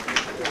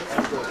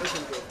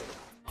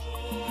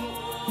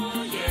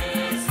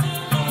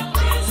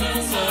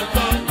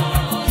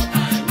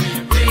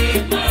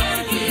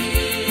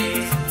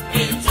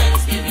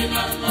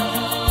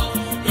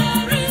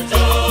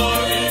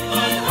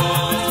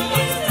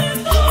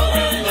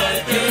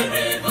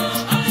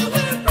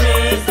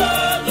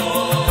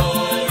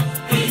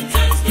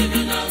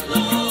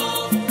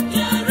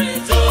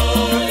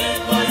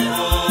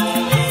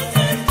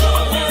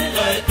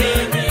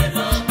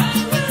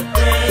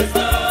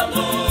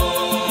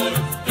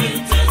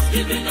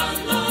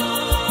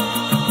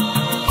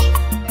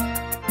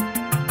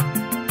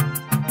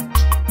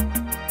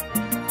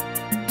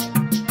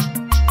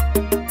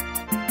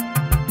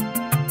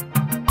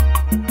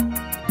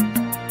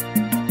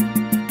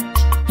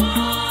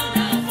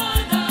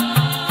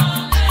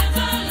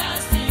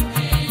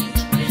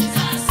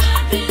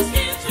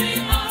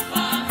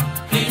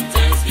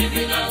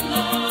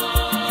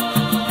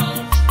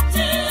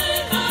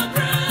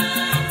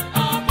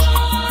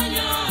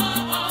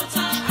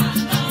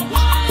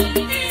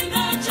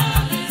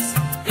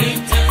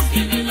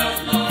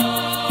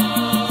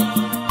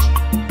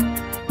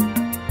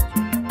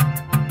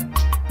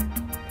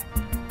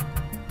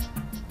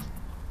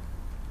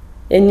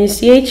 A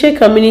Nuncio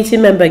community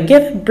member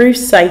gave a brief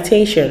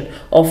citation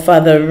of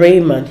Father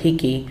Raymond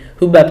Hickey,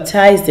 who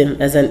baptized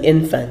him as an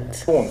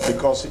infant.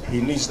 Because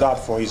he needs that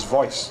for his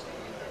voice.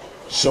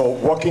 So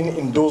working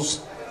in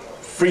those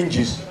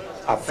fringes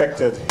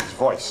affected his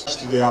voice.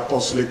 To the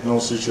Apostolic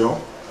Nuncio,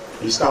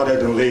 he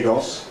started in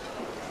Lagos,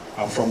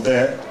 and from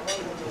there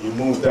he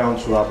moved down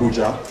to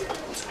Abuja,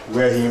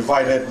 where he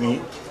invited me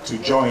to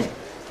join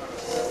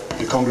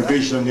the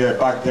congregation here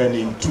back then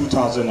in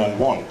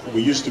 2001.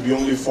 We used to be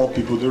only 4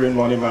 people during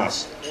morning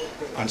mass,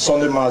 and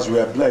Sunday mass we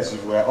were blessed,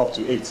 we were up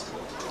to 8.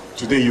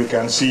 Today you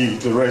can see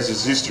the rest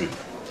is history.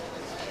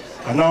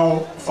 And now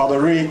Father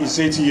Ray is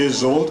 80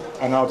 years old,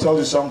 and I'll tell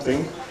you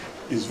something,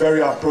 he's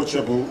very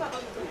approachable,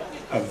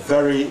 a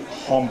very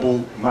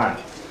humble man.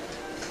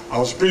 I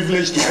was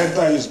privileged to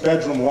enter his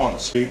bedroom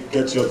once.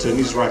 Get your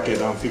tennis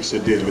racket and fix a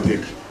date with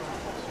him.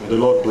 May the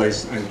Lord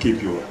bless and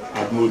keep you.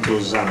 Ad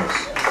multos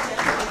annos.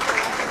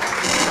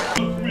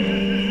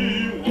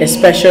 A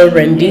special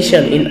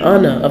rendition in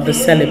honor of the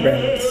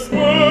celebrants.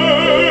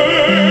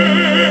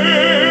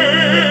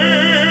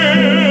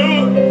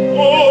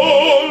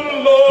 Oh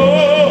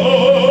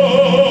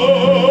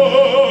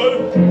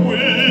Lord,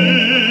 we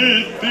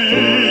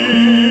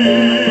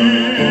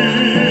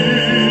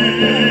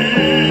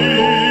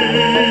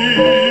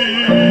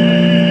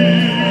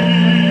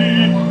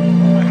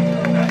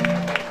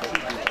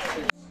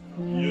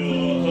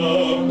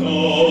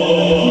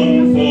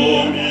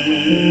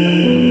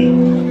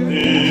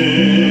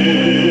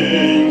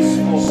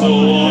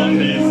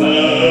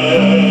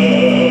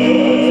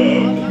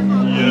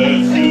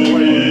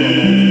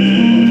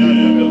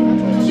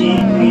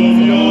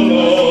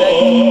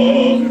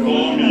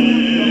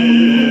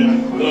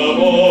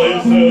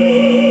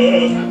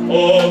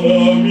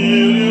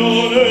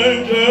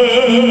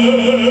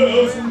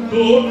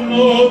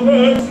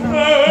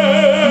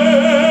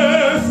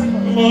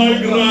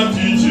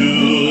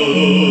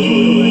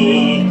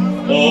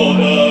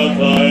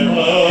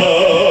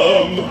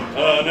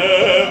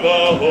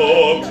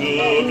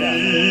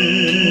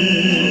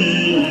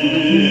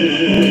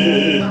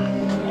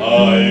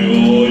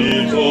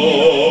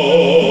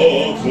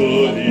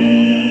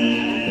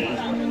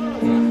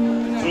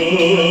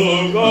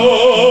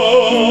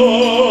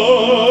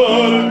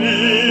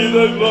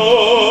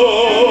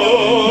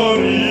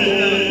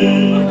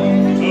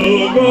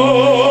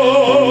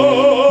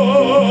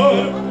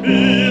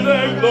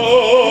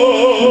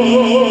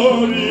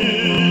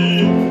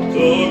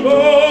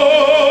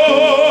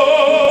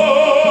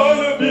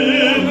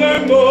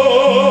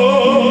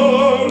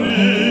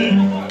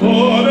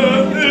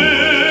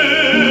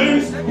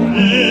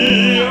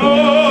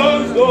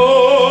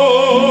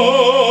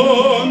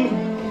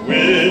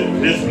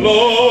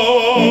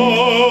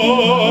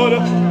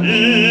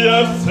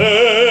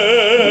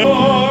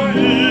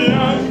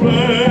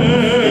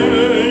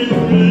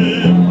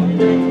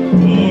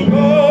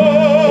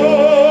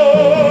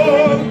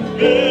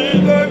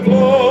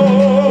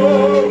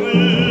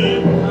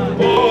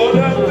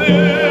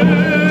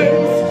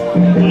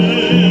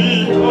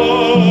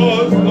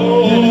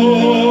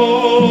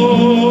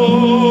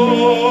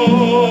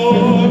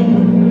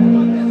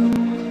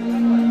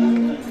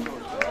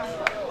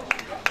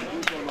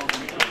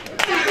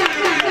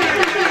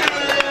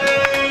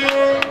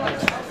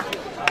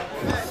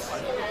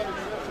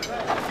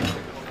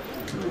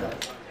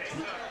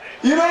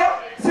You know,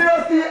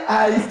 seriously,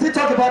 I still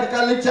talk about the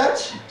Catholic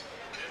Church.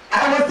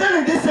 I was still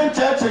in this same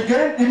church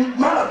again. The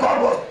man of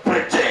God was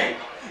preaching.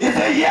 He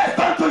said, yes,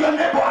 turn to your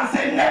neighbor and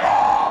say,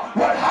 neighbor,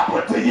 what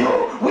happened to you?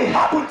 What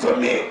happened to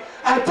me?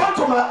 I turned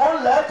to my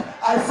own left.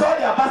 I saw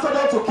the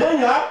ambassador to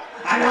Kenya,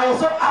 and I was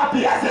so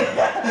happy. I said,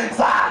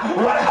 sir,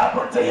 what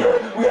happened to you?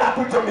 What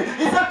happened to me?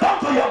 He said, turn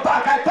to your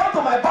back. I turned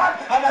to my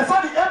back, and I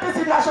saw the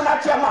APC national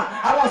chairman.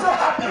 I was so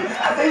happy.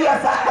 I said, yes,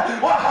 sir,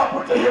 what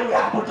happened to you?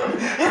 What happened to me?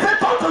 He said,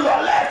 turn to your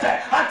left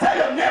and tell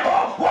your neighbor,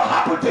 what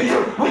happened to you?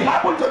 What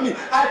happened to me?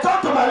 I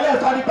turned to my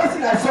left, and the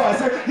person I saw, I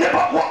said,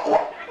 neighbor,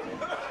 what?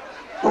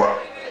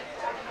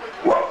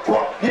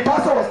 The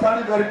pastor was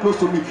standing very close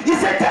to me. He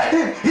said, tell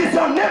him, he's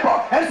your neighbor.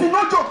 And he said,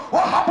 no joke,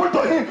 what happened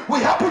to him?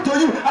 What happened to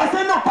you? I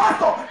said, no,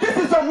 pastor, this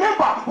is your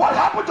member. What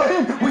happened to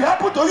him? What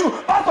happened to you?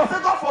 Pastor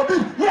said, God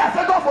forbid. Me, I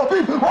said, God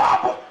forbid. What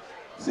happened?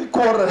 See,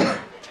 quarrel.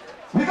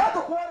 We got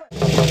to quarrel.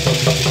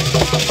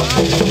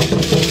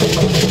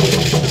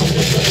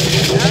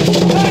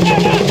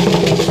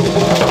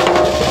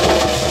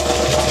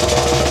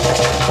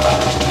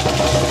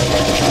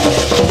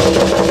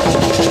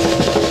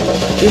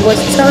 It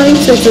was time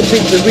to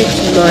exhibit the rich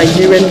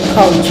Nigerian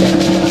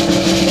culture.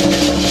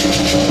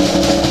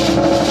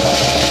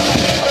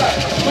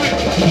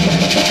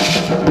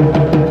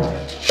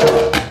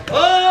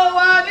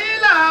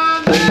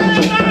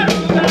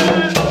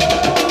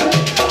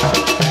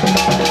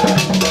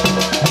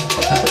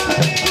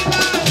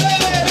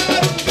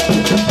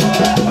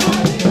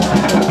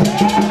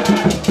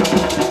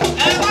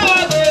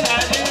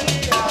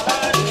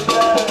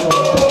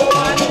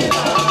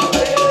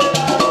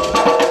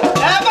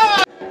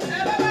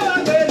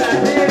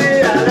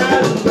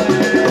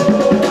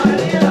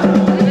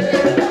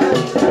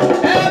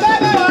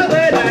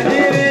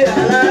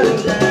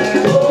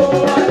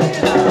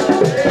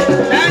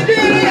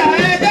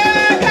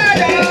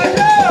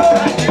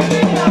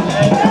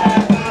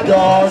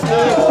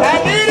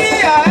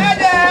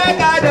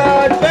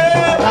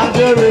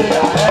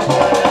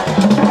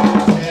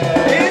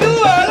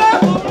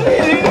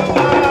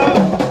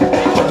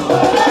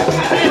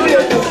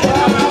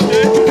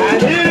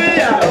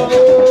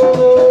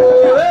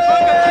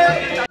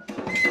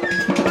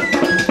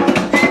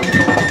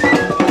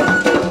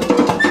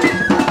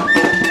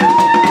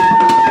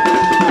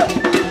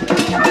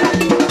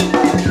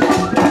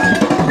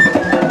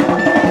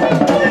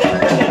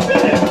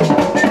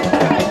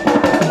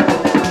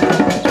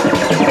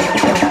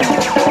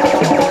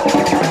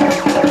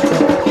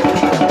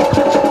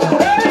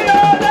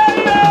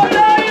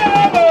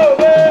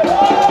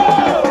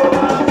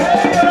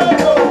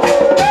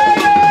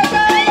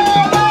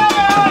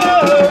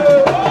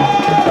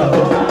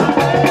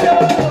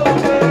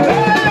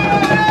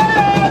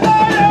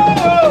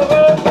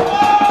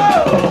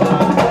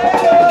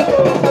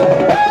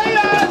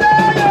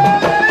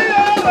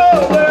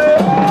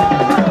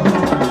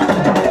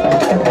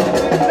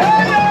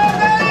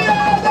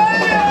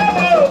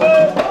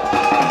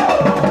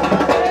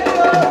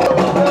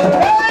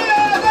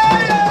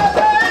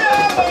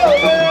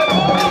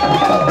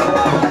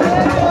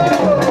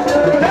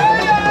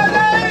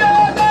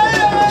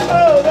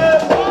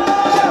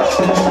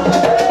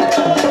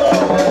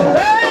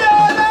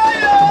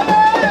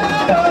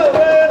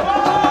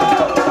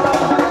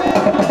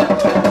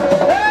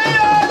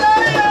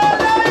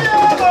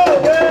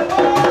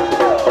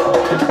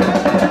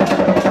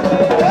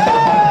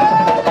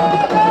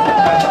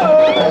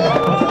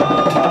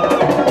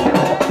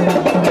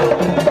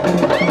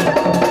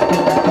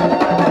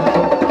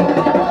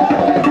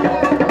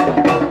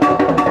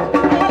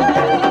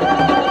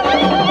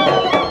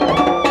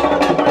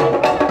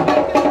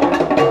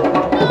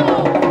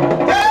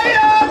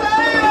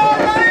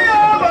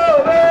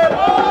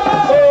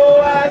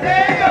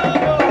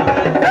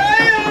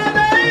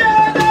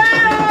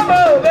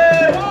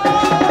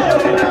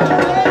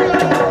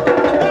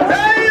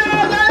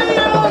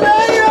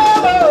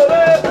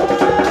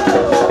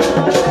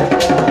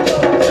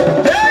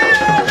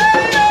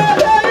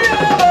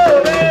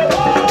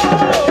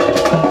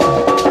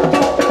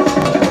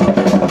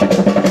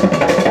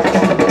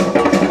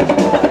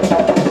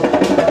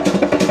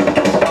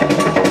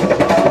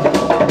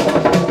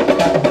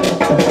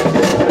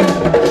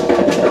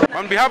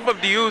 behalf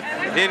of the youth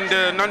in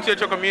the Nuncio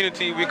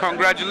community, we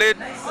congratulate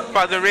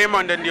Father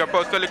Raymond and the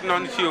Apostolic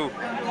Nuncio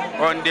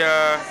on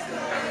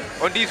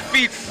these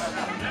feats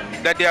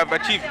that they have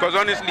achieved, because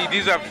honestly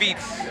these are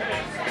feats.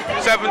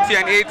 70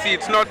 and 80,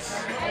 it's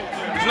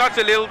not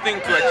a little thing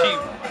to achieve,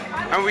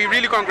 and we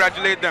really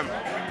congratulate them,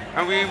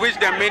 and we wish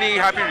them many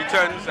happy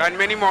returns and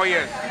many more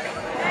years.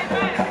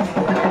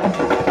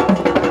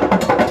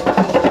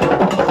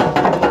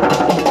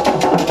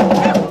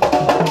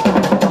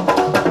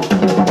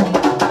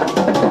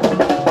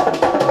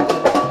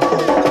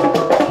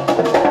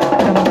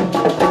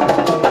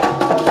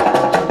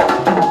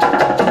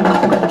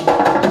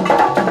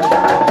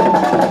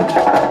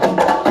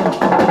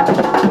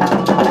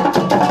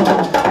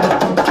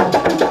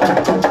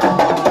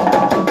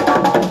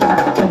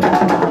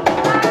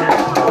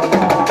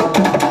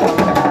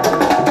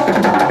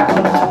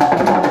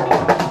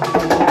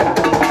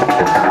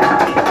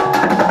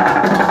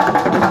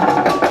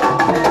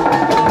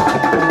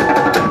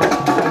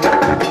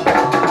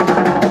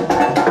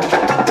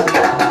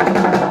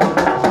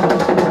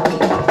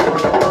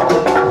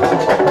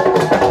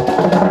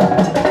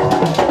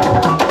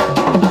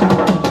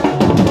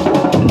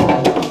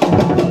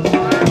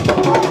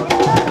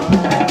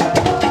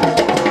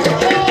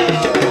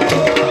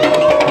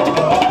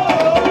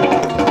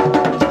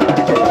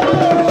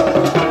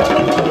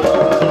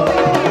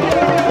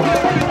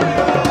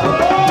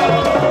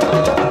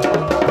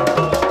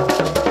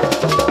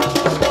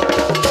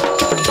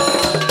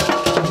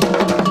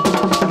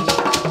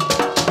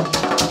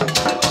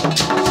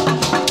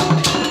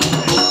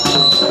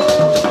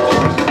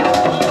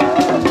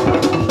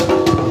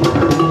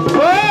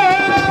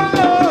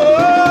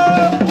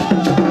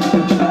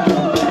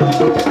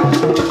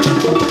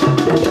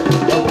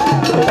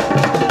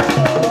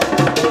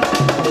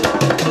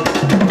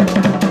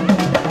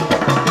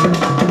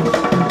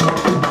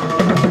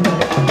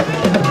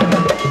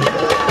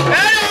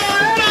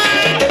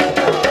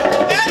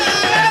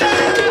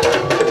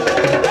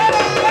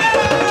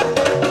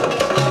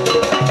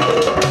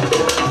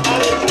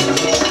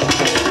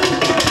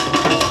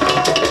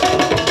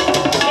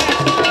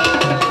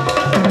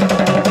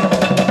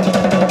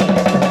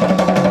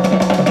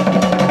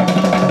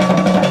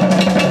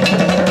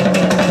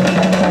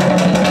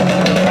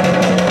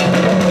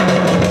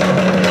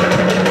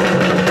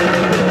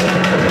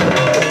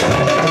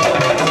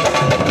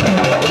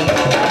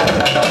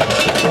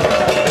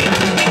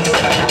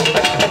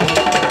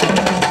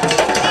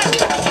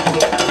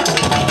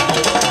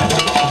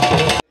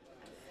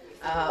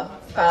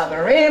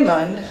 Father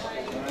Raymond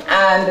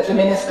and the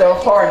Minister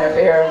of Foreign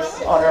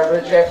Affairs,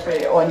 Honorable Jeffrey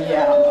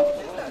Onyama.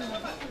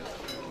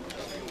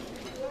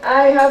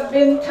 I have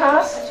been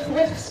tasked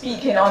with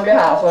speaking on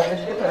behalf of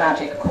the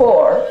Diplomatic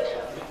Corps.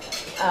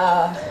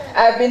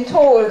 I've been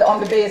told on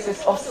the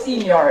basis of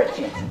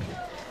seniority,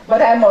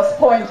 but I must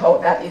point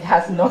out that it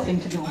has nothing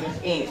to do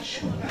with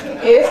age.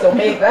 Okay, so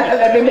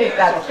let me make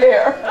that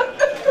clear,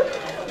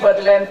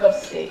 but length of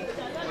stay.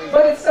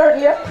 But it's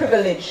certainly a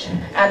privilege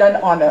and an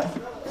honor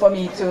for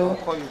me to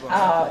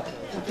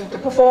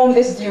perform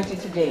this duty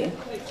today.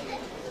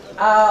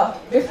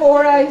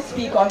 Before I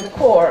speak on the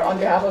Corps, on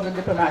behalf of the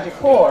Diplomatic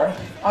Corps,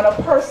 on a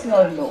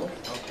personal note,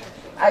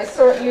 I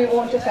certainly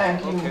want to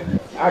thank you,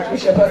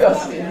 Archbishop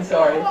Augustine,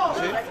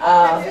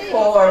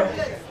 for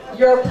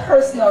your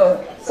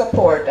personal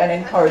support and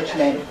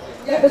encouragement,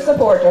 the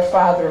support of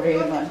Father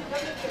Raymond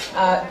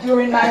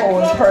during my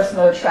own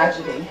personal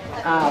tragedy,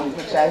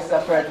 which I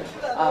suffered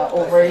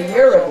over a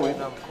year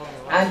ago.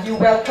 And you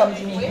welcomed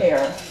me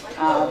here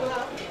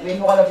in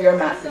one of your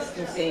masses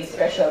to say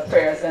special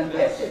prayers and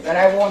blessings. And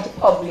I want to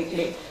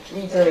publicly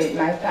reiterate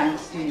my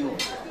thanks to you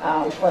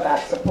for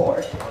that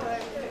support.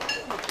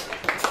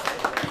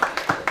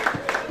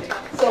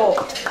 So,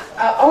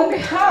 on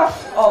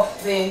behalf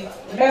of the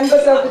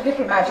members of the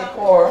Diplomatic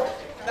Corps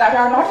that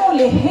are not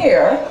only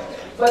here,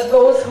 but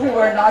those who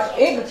were not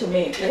able to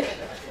make it,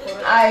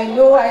 I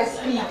know I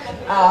speak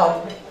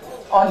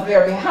on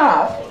their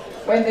behalf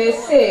when they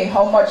say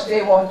how much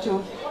they want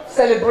to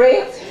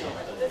celebrate,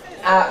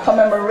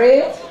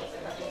 commemorate,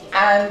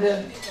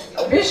 and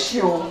wish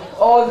you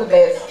all the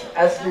best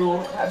as you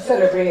have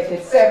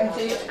celebrated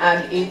 70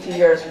 and 80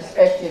 years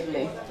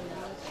respectively.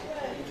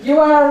 You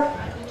are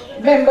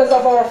members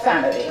of our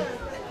family,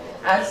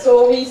 and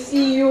so we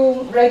see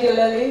you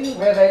regularly,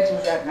 whether it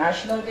is at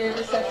National Day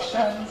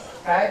receptions,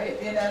 private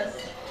dinners,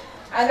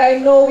 and I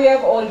know we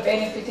have all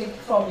benefited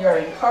from your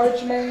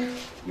encouragement,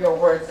 your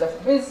words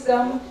of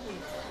wisdom.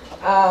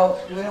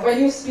 When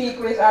you speak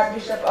with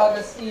Archbishop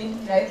Augustine,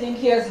 I think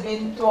he has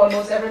been to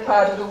almost every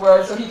part of the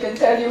world, so he can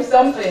tell you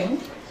something.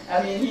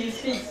 I mean, he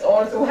speaks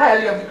also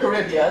highly of the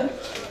Caribbean.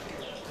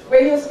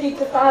 When you speak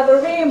to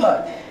Father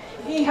Raymond,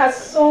 he has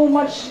so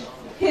much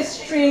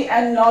history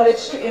and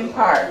knowledge to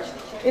impart.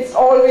 It's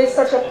always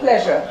such a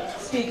pleasure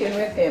speaking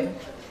with him.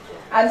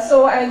 And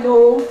so I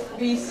know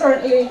we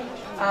certainly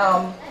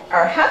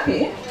are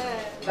happy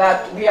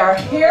that we are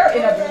here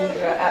in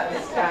Abuja at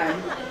this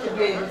time to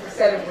be able to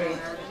celebrate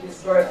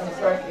his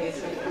birthday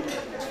with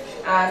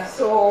you. And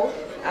so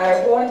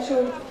I want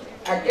to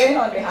Again,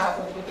 on behalf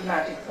of the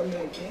diplomatic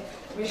community,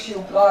 wish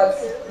you God's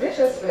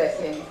richest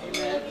blessings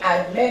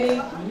and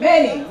many,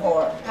 many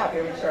more happy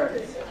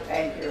returns.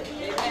 Thank you.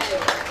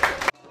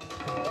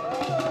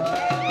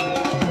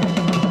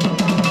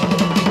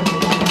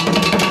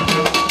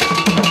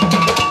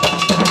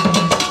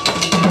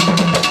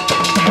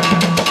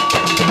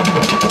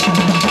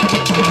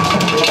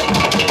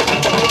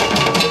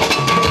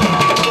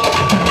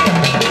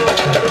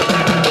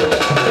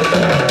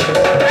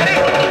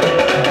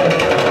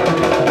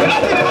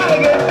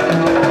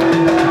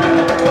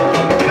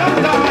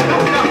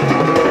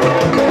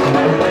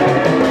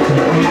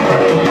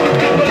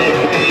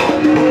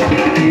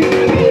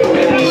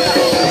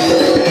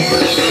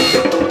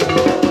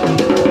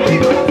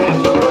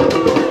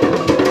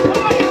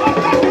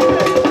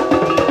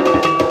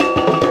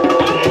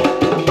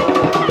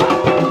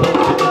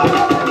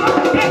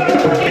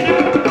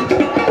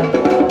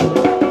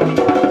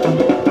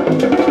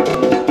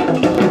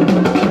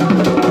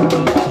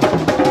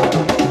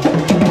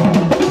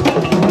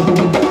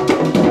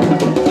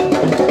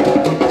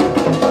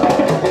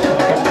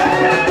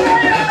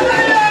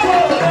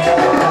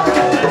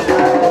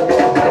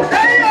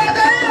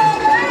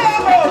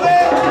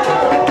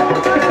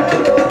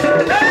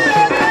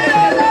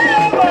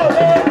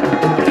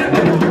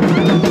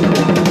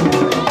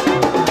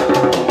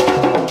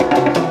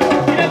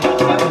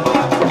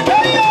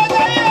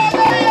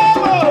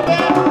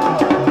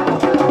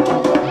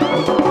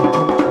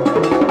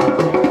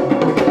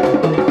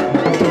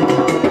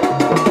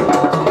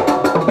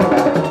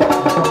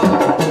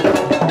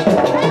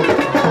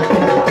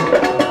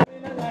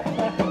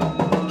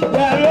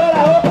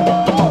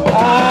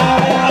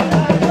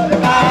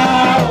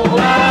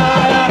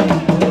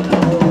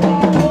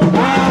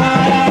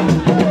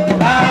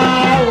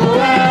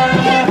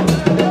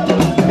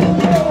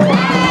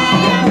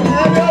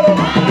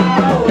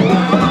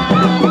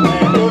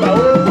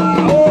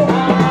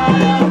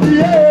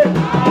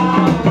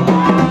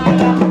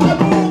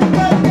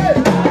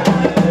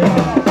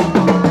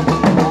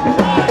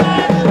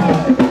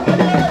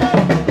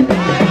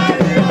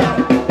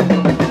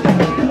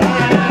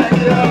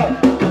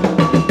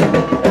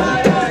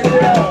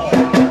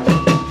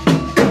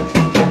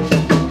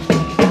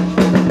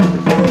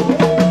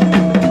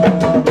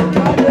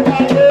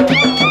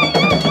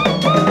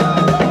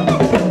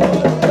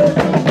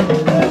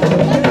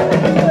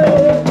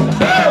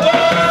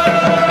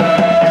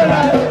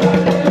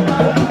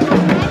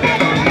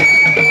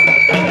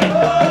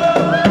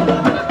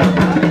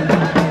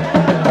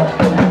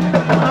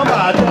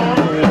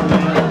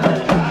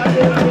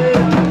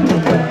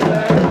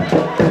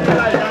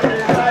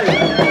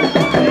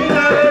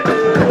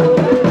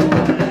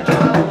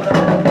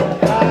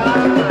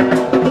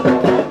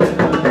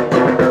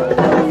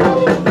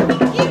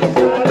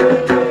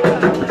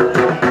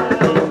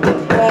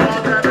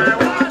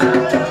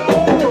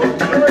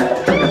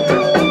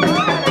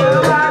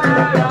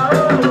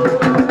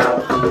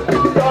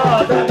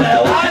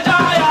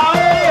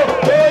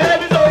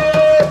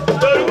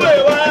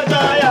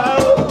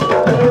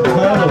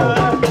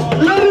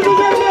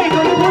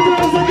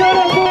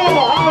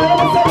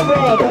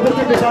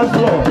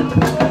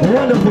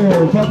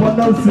 Wonderful, Papal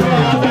Nuncio.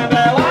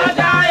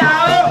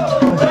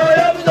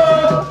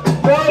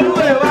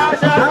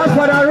 As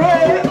for the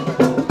road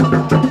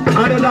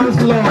and the dance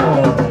floor.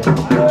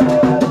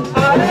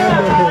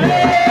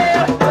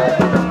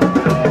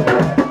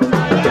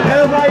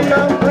 Ever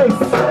young,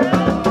 please.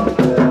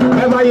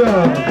 Ever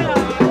young.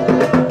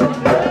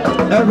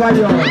 Ever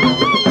young.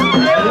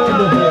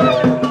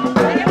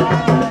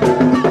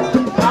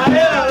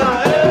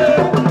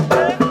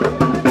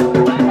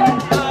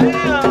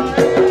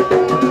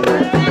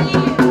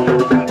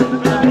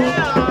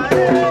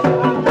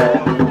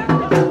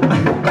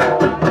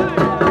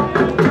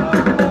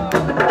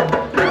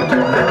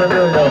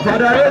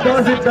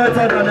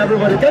 Better than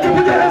everybody. Can you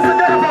put your hands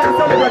together for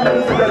somebody,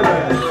 ladies and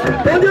gentlemen?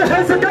 Put your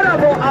hands together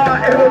for our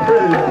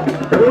everybody.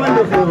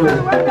 Wonderful.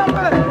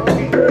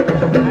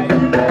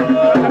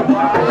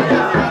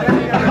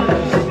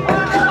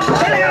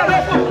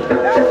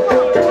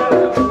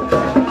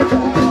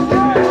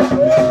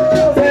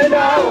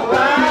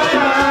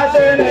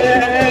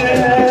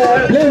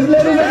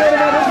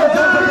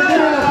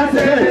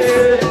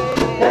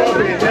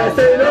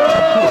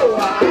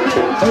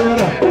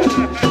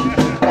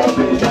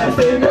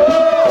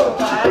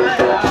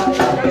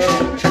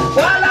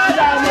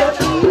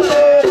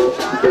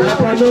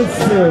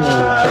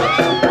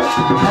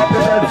 Happy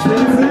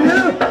birthday to you.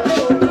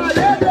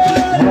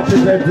 Happy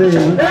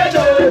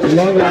birthday.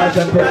 Long life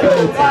and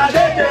prosperity.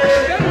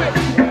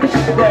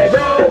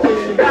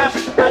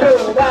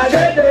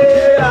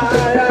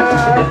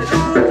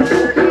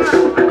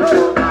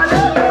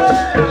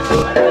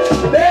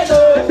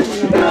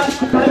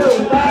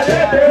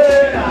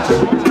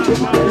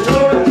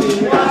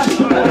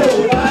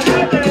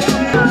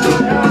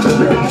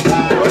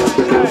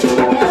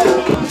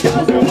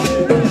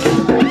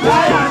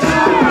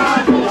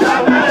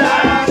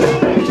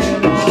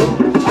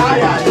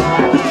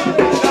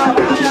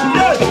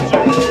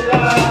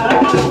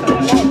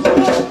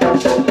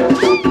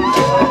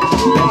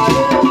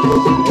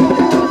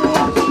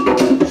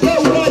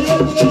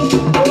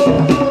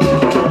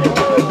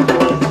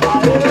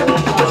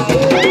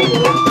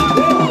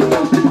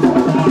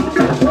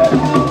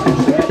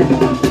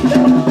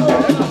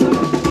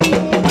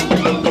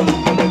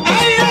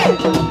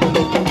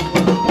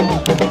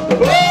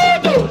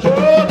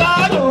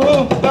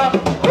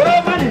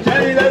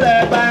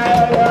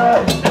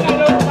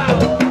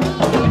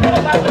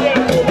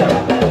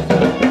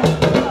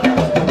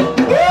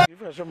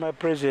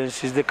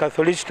 presence is the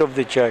Catholicity of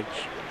the Church.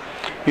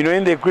 You know,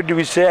 in the Creed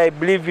we say, I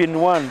believe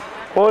in one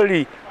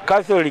holy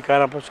Catholic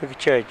and Apostolic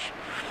Church.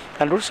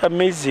 And what's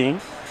amazing,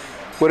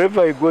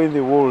 wherever you go in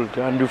the world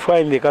and you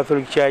find the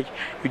Catholic Church,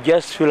 you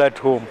just feel at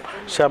home.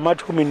 So I'm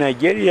at home in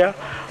Nigeria,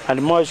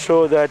 and more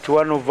so that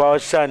one of our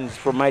sons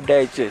from my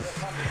diocese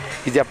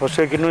is the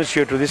Apostolic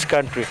Nuncio to this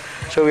country.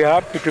 So we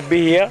are happy to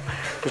be here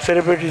to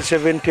celebrate his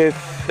 70th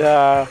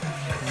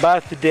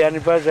birthday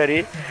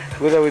anniversary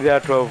together with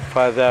that of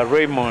Father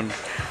Raymond.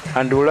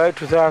 And we'd like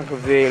to thank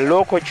the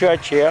local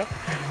church here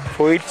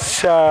for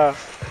its, they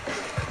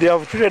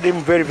have treated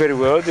him very, very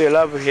well. They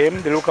love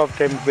him, they look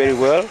after him very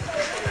well.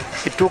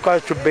 He took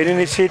us to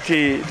Benin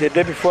City the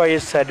day before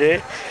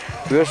yesterday.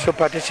 We also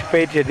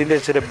participated in the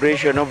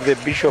celebration of the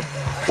bishop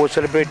who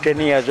celebrated 10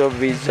 years of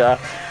his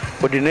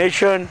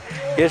ordination.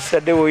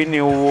 Yesterday we were in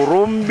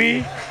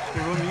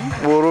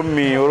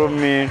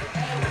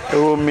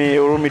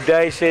Urumi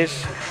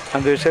diocese,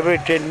 and they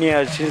celebrated 10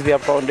 years since their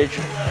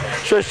foundation.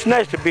 So it's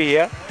nice to be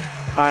here,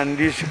 and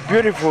it's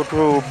beautiful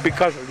to be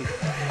Catholic,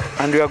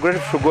 and we are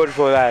grateful to God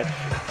for that.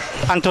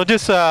 And to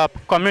this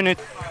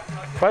community?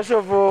 First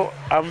of all,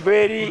 I'm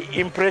very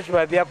impressed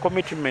by their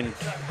commitment.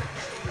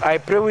 I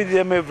pray with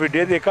them every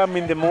day. They come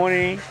in the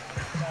morning.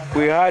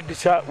 We have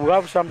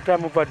some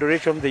time of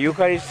adoration of the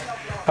Eucharist,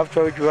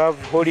 after which we have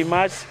Holy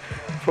Mass,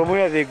 from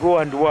where they go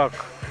and work.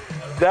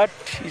 That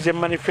is a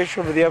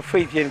manifestation of their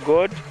faith in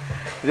God,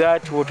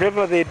 that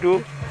whatever they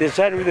do, they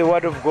start with the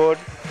Word of God,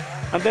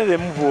 and then they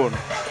move on.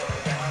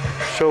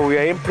 So we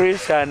are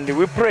impressed, and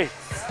we pray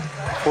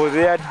for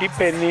their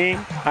deepening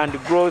and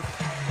growth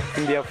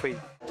in their faith.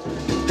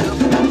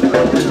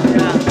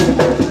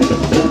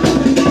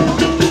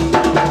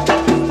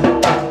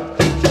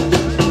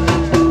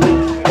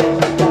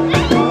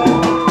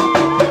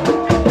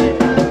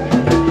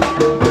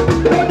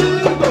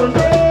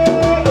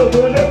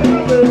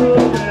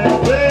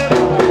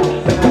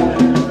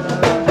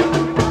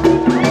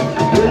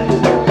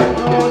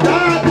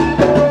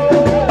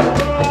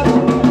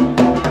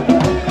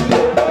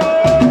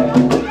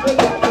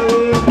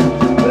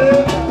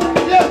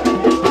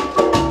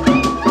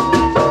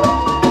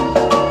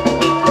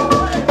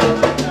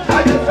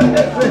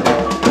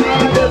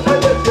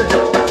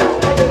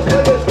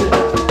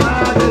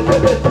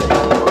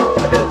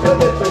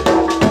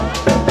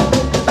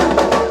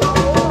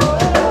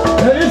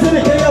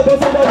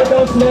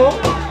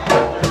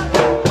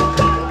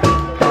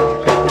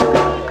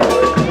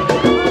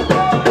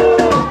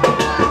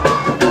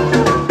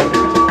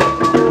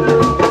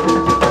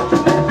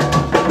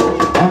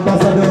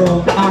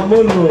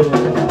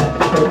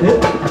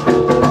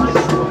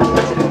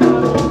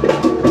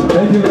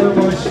 Thank you very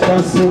much,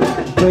 Pastor.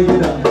 Break it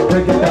down,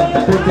 break it down,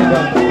 break it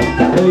down.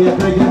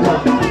 Break it down.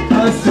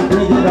 Pastor,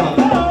 break it down.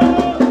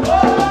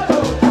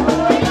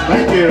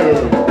 Thank you,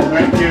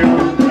 thank you,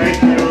 thank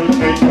you,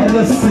 thank you.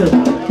 Pastor,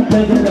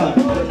 break it down.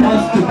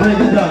 Pastor, break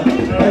it down.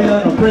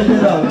 Break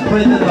it down,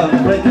 break it down,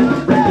 break it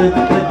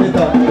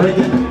down, break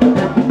it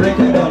down, break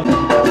it down.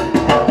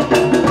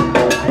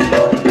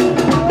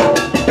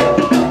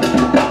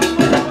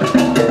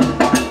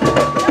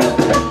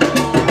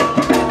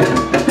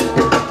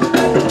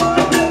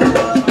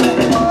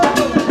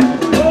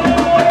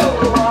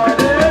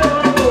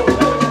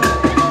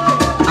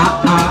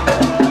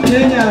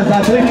 Kenyans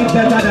are doing it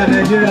better than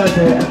Nigeria,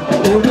 so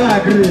we will not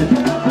agree.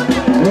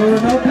 We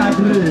will not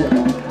agree.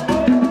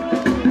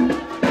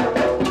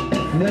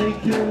 Thank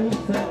you,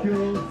 thank you,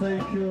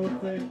 thank you,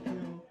 thank you.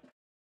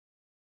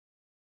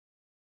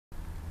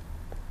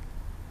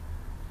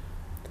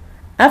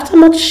 After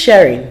much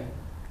sharing,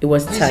 it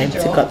was time to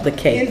cut the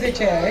cake. In the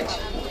church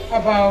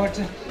about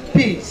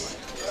peace.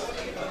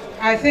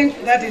 I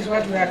think that is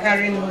what we are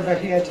carrying over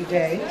here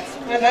today.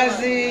 And as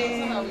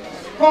the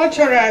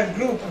cultural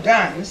group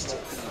danced,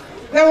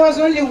 there was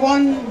only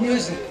one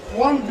music,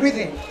 one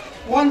rhythm,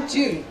 one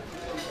tune,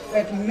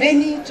 but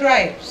many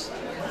tribes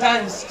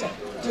danced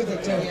to the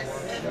tune.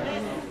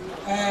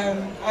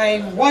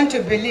 I want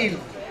to believe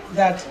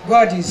that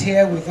God is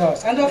here with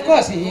us, and of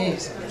course He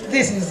is.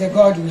 This is the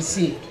God we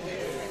see.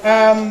 We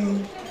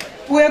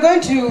are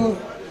going to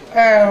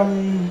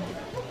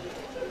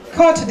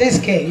cut this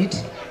cake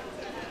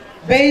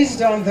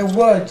based on the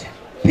word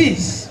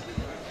peace.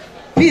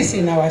 Peace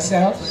in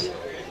ourselves,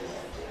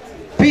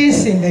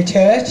 peace in the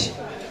church,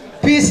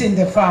 peace in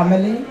the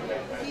family,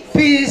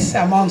 peace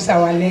amongst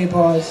our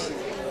neighbors,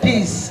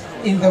 peace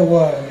in the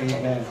world.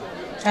 Amen.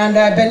 And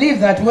I believe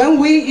that when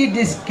we eat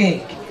this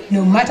cake,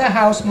 no matter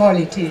how small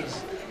it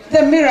is,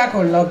 the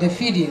miracle of the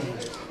feeding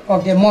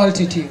of the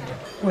multitude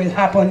will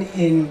happen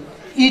in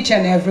each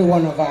and every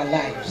one of our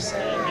lives.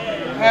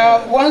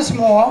 Once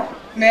more,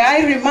 may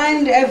I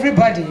remind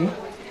everybody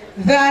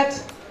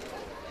that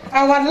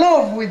our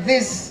love with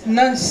this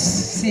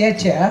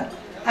nunciature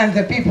and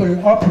the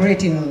people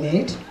operating in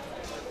it,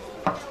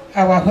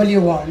 our holy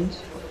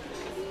ones,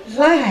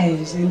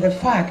 lies in the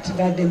fact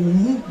that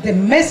the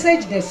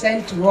message they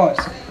sent to us,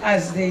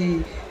 as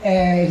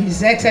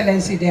His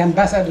Excellency the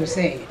Ambassador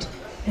said,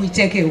 we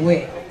take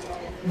away.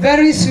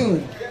 Very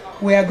soon,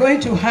 we are going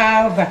to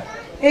have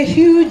a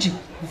huge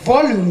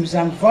volumes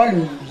and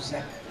volumes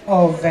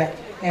of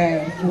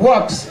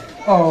works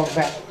of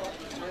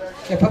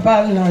the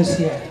Papal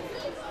Nuncio.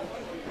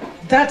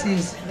 That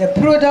is the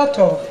product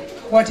of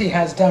what he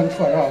has done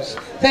for us.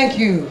 Thank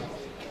you,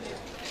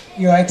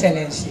 Your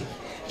Excellency.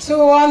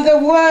 So on the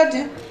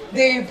word,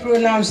 the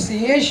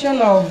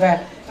pronunciation of,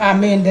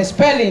 the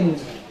spelling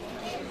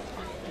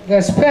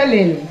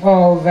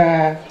of,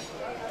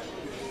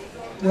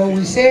 when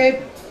we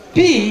say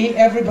P,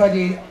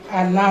 everybody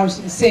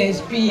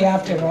says P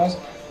after us.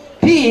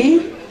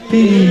 P,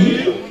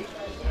 P,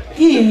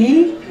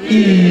 E,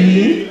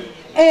 E,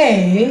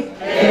 A,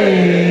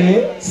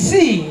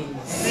 C,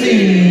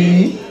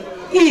 C,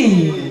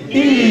 E,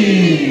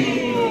 E.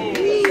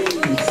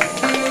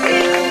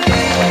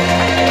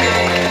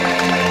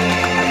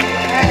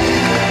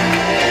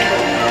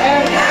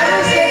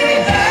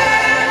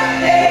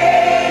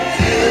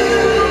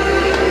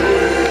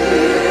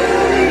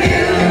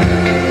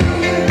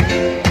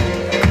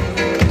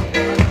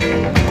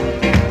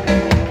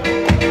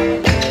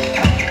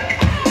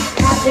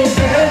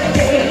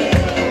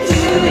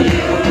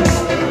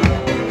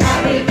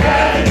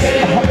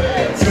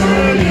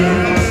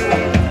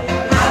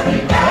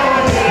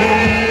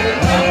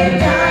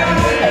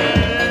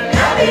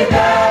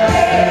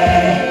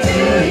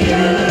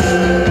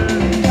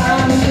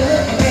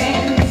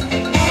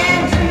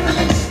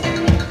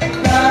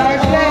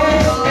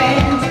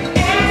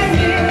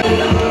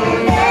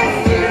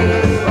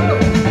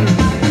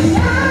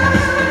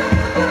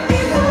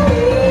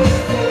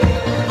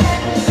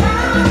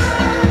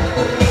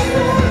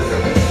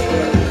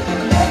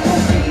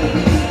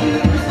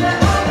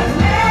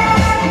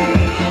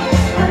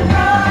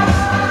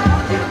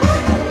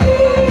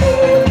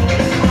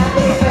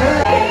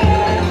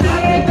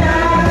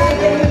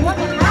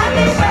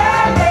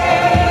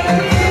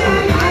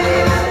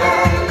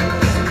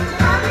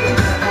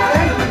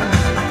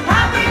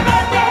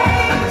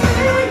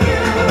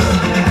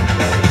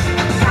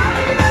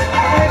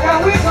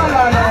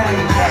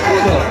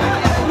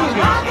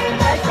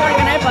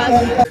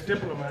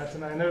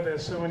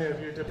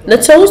 The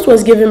toast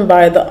was given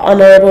by the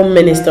Honorable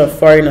Minister of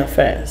Foreign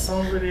Affairs,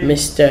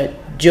 Mr.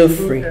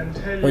 Geoffrey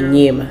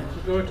Onyema.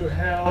 Go to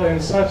hell in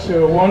such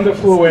a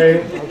wonderful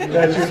way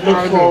that you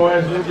look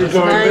forward to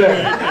going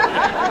there.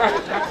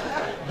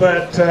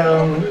 But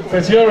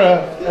you're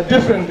a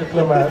different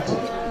diplomat,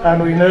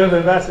 and we know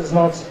that that is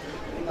not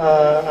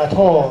at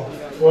all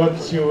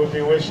what you would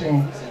be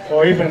wishing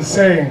or even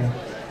saying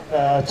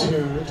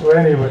to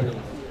anybody.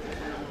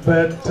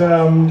 But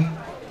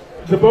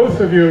the both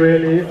of you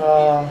really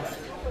are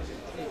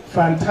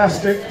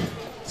fantastic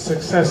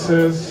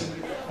successors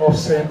of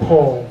St.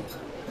 Paul.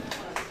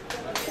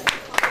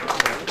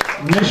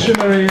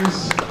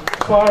 Missionaries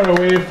far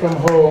away from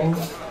home,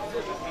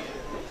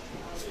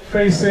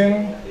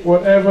 facing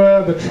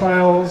whatever the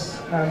trials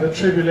and the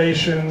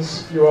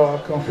tribulations you are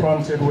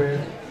confronted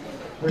with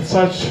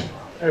such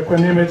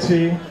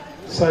equanimity,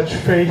 such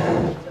faith,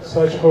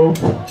 such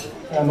hope,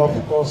 and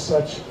of course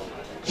such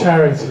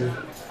charity.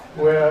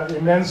 We're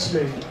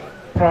immensely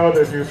proud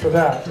of you for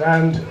that.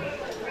 And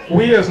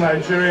we as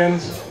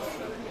Nigerians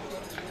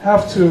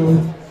have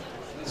to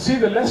see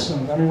the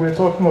lesson. I mean, we're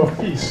talking of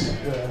peace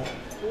there,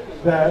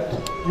 that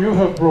you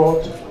have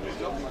brought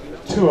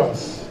to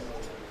us.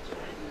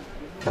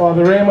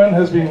 Father Raymond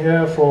has been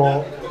here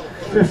for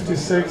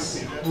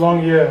 56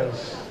 long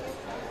years.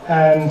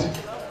 And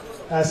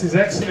as His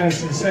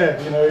Excellency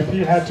said, you know, if he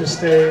had to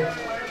stay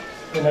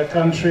in a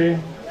country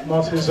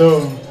not his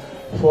own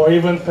for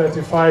even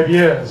 35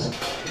 years,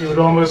 he would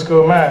almost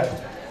go mad.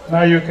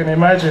 Now you can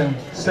imagine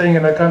staying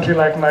in a country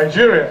like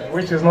Nigeria,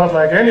 which is not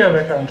like any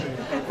other country,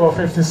 for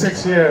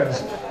 56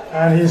 years.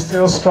 And he's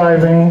still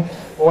striving,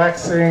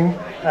 waxing,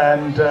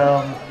 and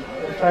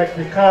in fact,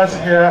 the cards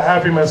here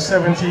have him at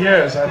 70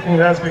 years. I think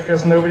that's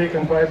because nobody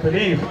can quite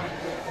believe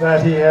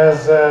that he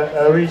has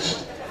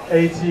reached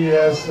 80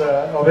 years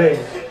of age.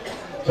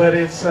 But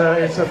it's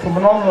a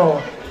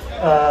phenomenal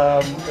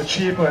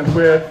achievement.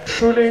 We're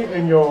truly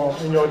in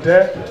your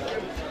debt.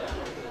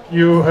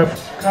 You have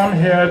come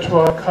here to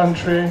our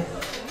country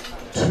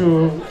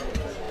to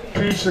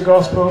preach the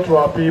gospel to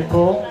our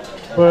people,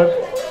 but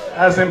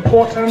as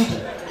important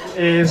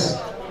is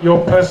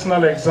your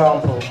personal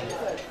example,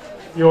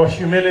 your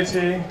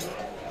humility,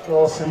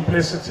 your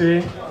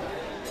simplicity,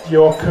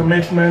 your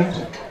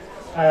commitment,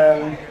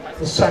 and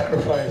the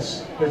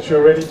sacrifice that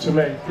you're ready to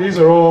make. These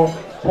are all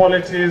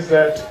qualities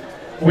that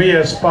we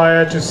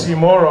aspire to see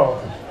more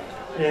of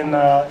in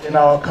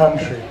our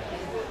country.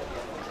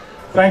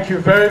 Thank you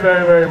very,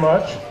 very, very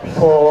much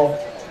for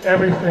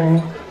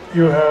everything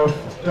you have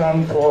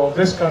done for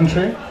this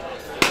country.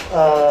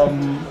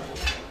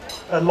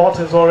 A lot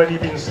has already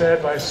been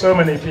said by so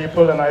many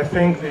people, and I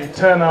think the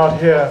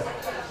turnout here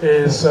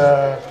is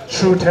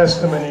true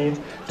testimony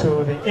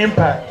to the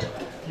impact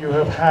you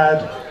have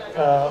had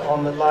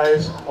on the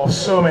lives of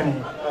so many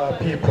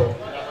people.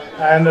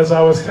 And as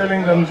I was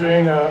telling them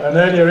during an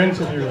earlier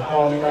interview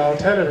on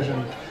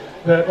television,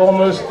 that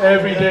almost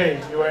every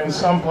day you are in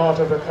some part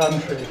of the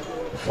country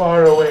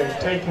far away,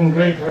 taking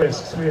great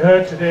risks. We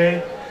heard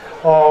today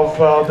of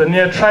the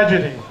near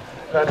tragedy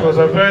that was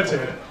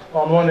averted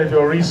on one of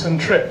your recent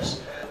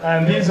trips.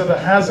 And these are the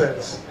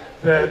hazards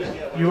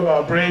that you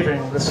are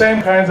braving. The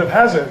same kinds of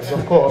hazards,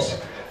 of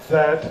course,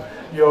 that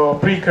your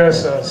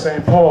precursor,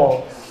 St.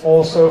 Paul,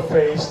 also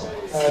faced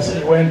as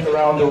he went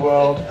around the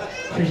world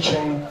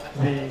preaching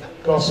the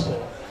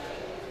gospel.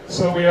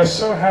 So we are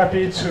so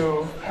happy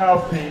to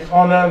have the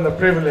honor and the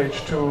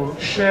privilege to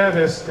share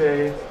this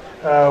day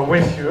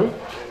with you.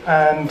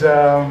 And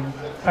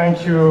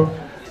thank you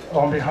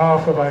on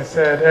behalf of, I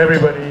said,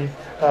 everybody,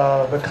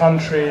 the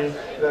country,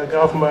 the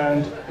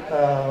government,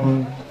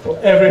 for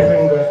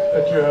everything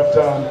that you have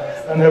done,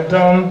 and have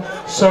done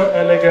so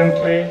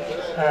elegantly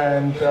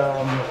and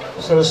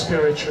so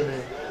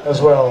spiritually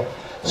as well.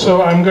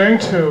 So I'm going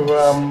to,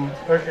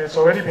 okay, it's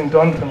already been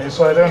done for me,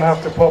 so I don't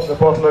have to pop the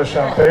bottle of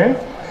champagne,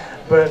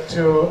 but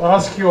to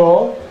ask you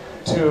all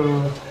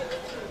to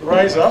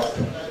rise up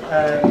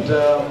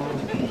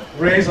and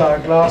raise our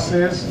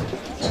glasses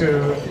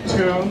to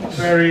two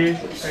very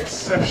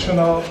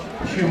exceptional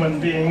human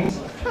beings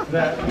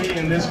that we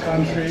in this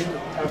country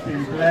have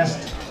been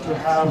blessed to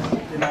have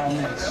in our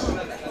midst.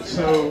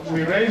 So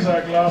we raise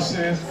our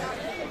glasses.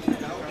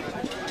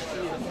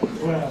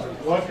 Well,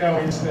 what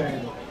can we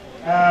say?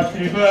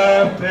 Happy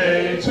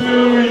birthday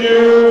to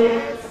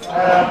you.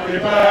 Happy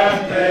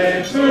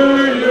birthday to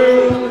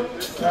you.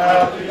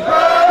 Happy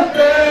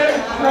birthday,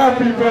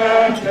 happy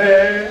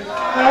birthday,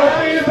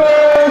 happy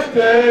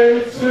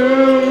birthday to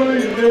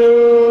you.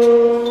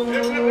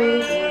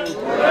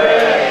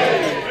 Hooray!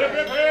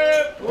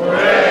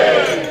 Hooray!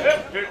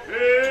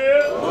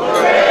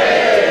 Hooray!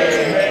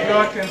 May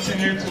God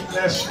continue to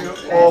bless you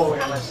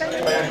always.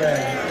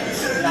 Amen.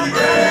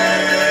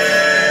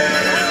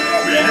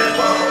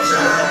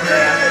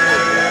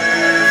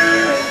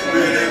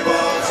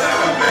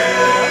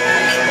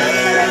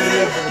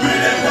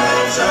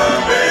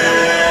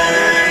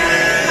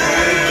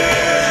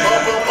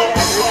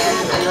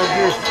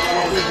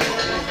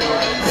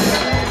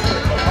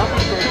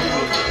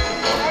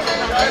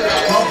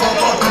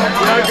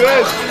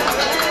 Good.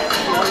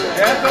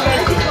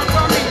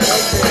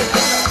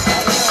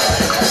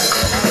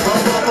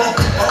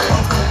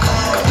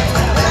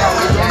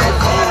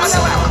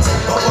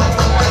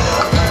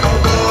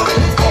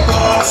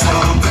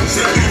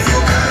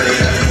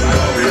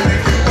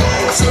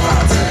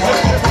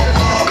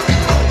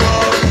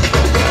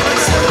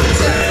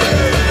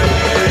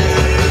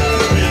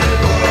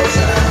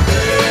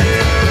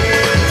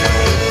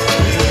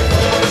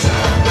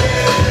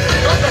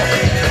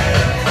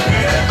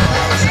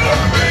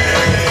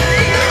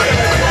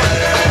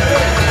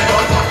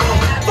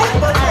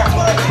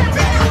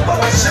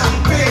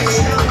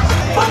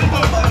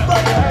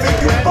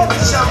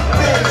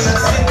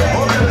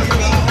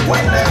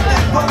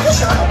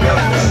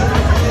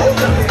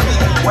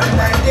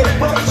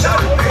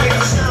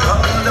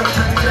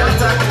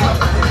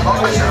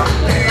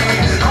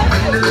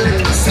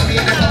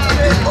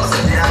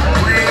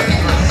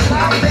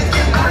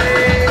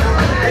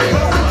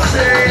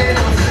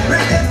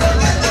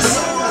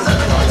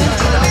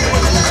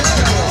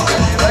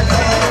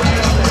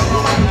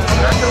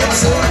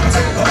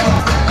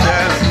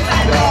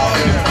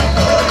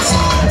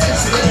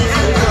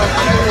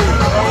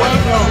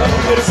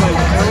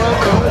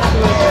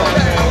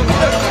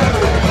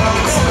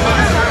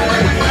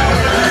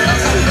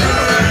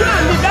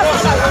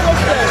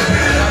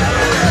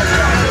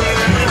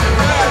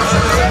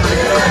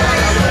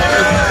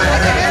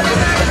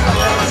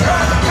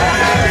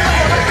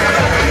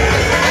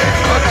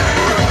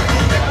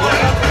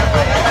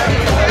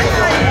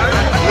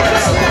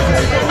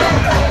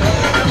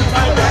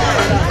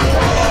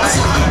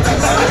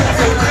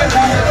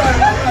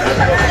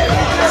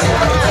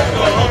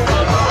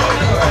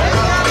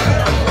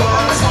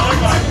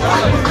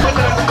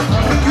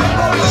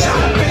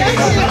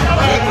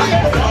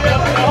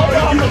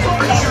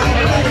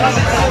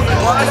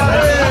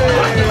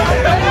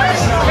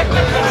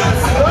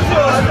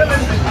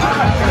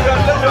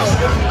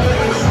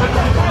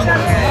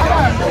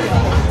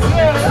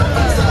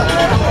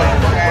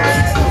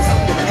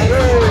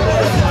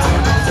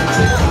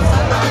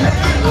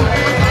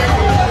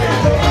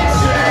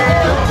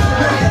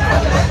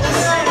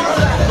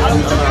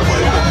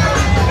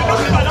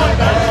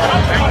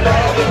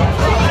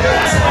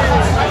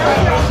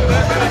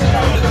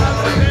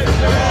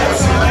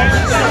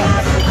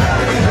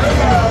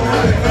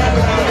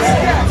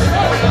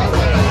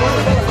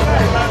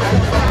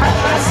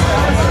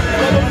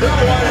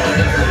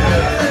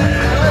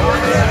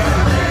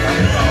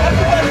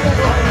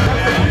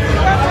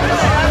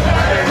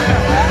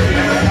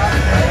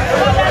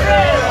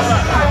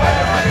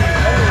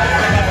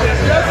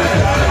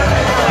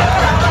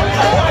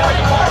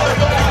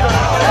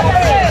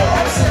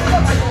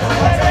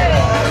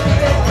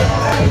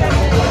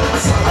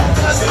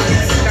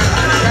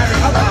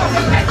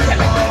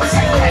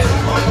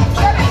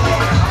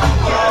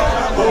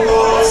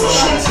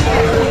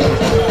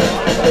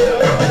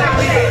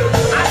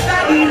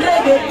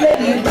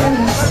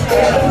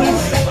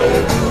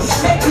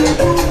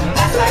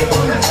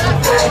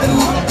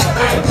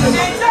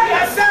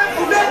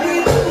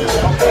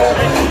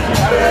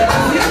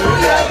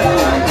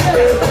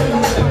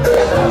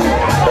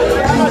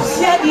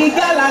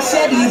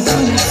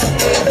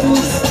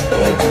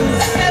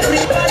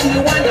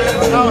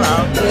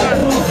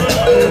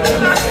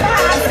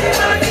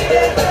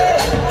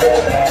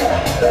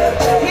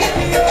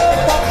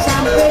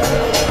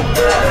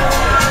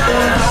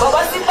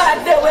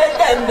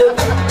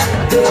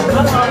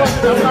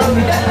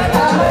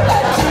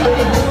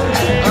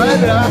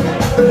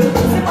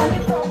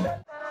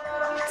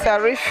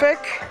 terrific,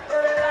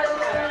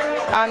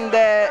 and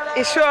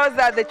it shows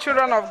that the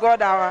children of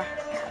God are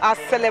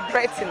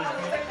celebrating.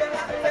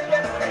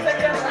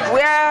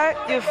 Where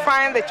you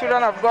find the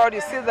children of God,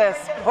 you see the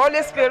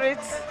Holy Spirit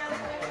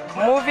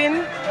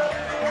moving,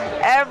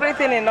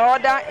 everything in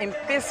order, in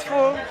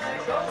peaceful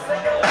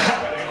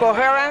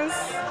coherence,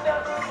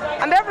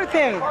 and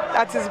everything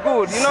that is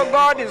good. You know,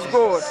 God is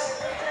good.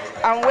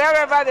 And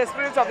wherever the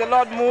Spirit of the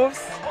Lord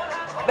moves,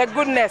 the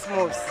goodness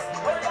moves,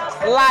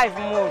 life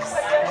moves.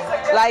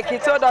 Like he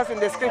told us in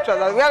the scriptures,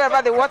 that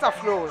wherever the water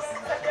flows,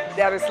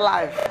 there is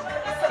life.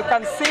 You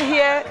can see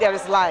here, there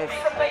is life,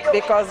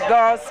 because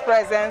God's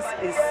presence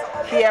is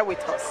here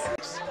with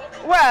us.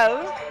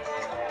 Well,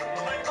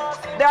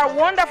 they are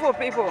wonderful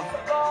people.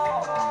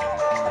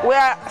 We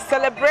are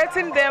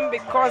celebrating them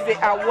because they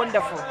are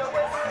wonderful.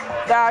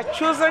 They are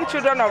chosen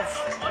children of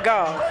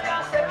God.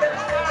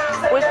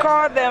 We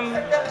call them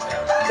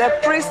the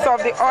priests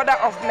of the order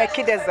of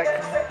Melchizedek.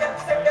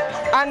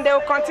 And they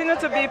will continue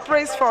to be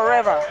priests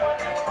forever.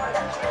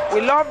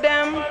 We love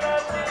them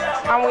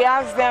and we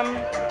ask them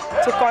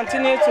to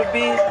continue to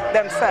be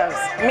themselves,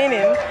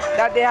 meaning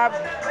that they have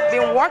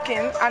been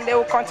working and they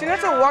will continue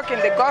to work in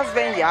the God's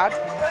vineyard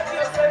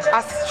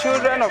as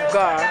children of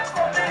God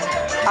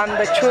and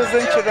the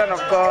chosen children of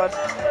God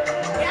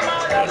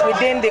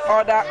within the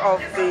order of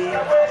the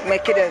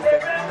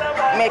Melchizedek.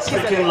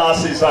 Speaking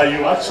last is that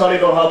you actually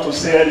don't have to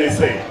say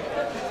anything.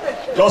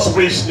 Just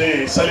wish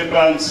the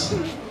celebrants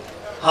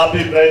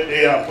happy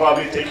birthday and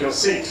probably take your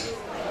seat.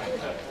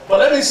 But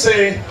let me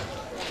say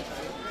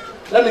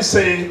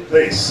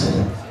this,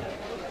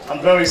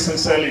 and very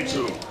sincerely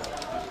too.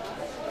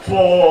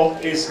 For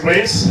His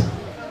grace,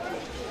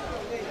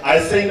 I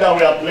think that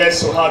we are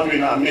blessed to have you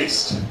in our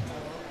midst.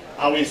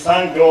 And we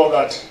thank God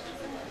that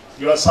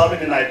you are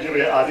serving in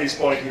Nigeria at this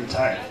point in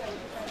time.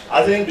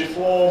 I think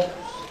before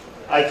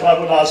I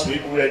traveled last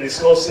week, we were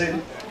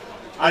discussing,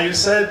 and you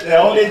said there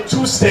are only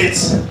 2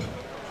 states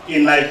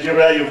in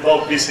Nigeria you've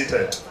not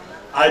visited.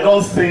 I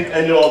don't think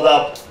any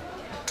other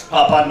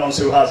Papal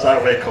Nuncio has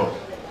that record.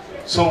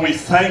 So we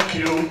thank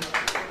you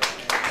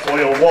for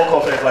your work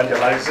of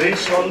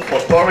evangelization, for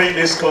touring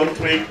this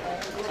country,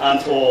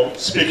 and for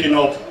speaking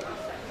up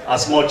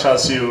as much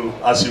as you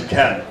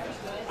can.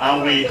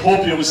 And we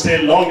hope you will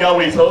stay longer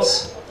with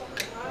us,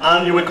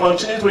 and you will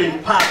continue to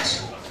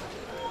impact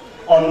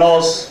on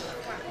us,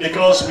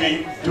 because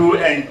we do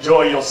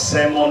enjoy your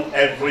sermon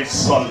every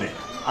Sunday,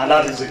 and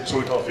that is the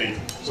truth of it.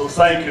 So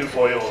thank you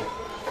for your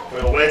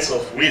words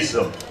of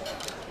wisdom.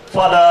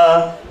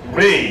 Father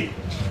Ray,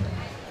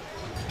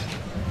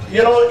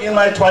 you know, in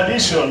my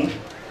tradition,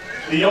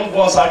 the young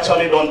ones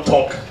actually don't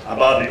talk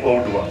about the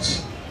old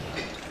ones.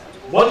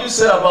 What you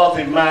say about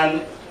the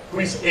man who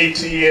is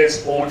 80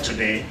 years old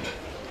today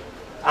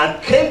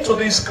and came to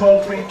this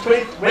country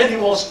when he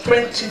was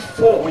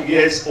 24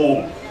 years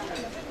old.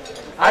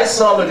 I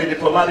served in the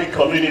diplomatic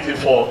community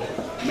for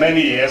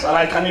many years, and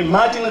I can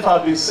imagine if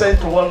I've been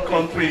sent to one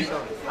country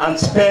and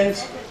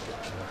spent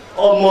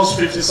almost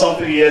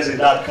 50-something years in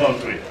that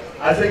country.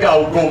 I think I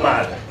would go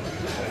mad.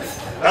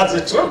 That's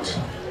the truth.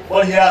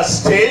 But he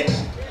has stayed,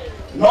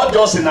 not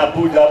just in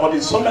Abuja, but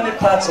in so many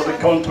parts of the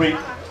country,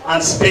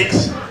 and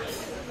speaks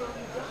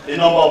a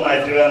number of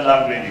Nigerian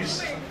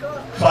languages.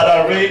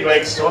 Father Ray, you're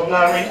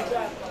extraordinary.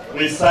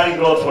 We thank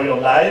God for your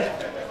life,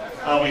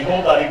 and we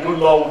hope that the good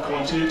Lord will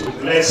continue to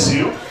bless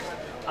you.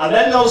 And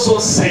let me also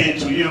say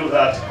to you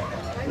that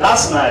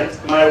last night,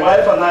 my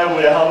wife and I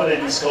were having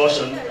a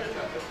discussion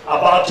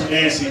about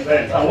today's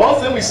event. And one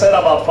thing we said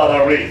about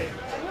Father Ray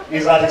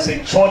is that he's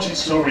a church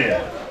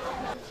historian.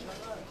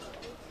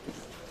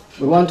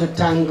 We want to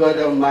thank God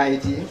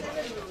Almighty.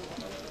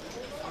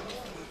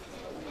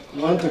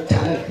 We want to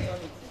thank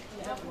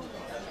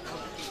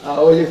our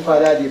Holy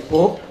Father, the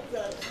Pope,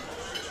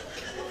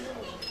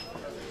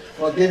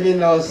 for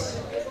giving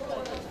us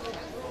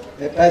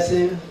a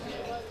person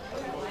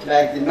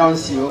like the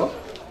Nuncio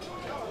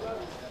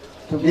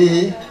to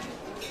be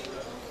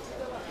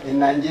in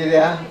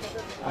Nigeria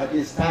at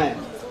this time.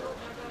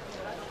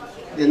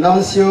 The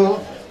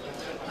Nuncio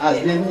has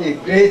been a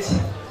great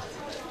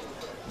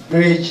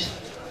bridge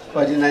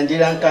for the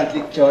Nigerian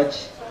Catholic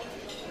Church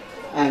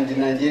and the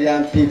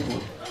Nigerian people.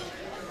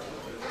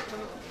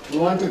 We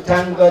want to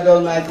thank God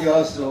Almighty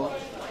also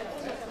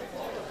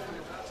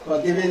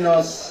for giving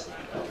us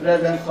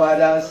Reverend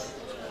Fathers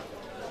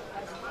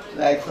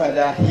like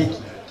Father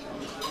Hickey.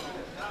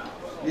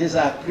 These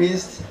are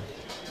priests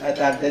that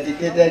have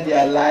dedicated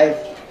their life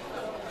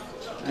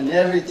and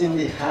everything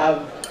they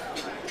have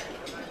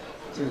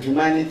to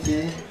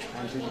humanity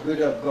and to the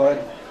good of God.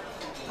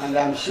 And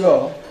I'm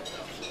sure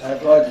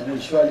that God will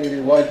surely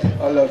reward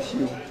all of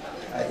you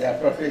at the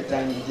appropriate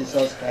time in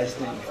Jesus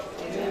Christ's name.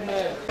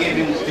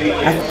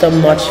 After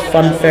much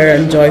fanfare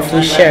and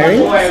joyful sharing,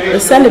 the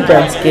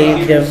celebrants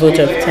gave their vote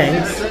of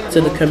thanks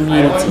to the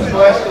community.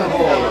 First of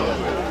all,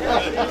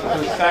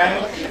 to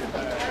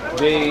thank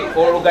the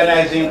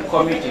organizing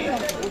committee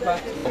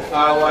of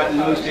our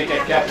Nuncio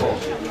Chapel,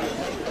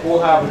 who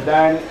have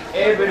done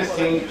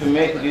everything to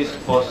make this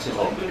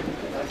possible.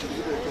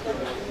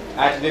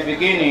 At the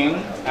beginning,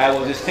 I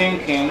was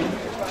thinking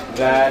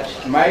that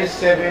my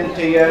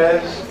 70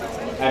 years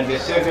and the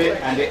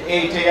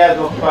 80 years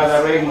of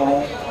Father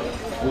Raymond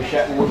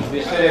would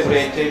be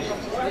celebrated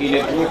in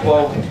a group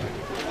of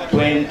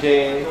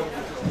 20,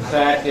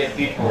 30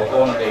 people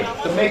only.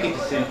 To make it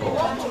simple,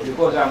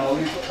 because I'm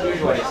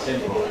usually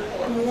simple.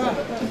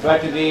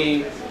 But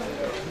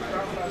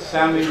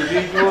some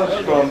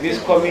individuals from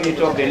this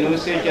community of the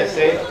Nuncio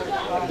said,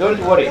 don't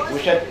worry, we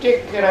shall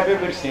take care of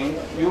everything.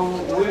 We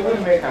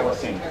will make our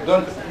thing.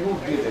 You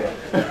be there.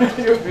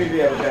 You be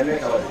there, we shall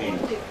make our thing.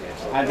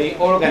 And they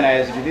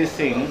organized this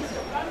thing,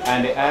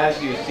 and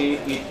as you see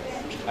it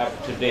up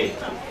to date.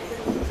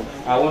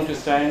 I want to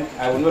thank,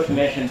 I will not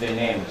mention the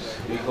names,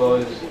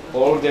 because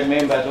all the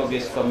members of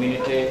this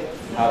community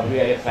have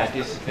really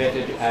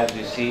participated, as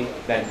you see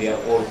that they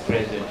are all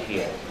present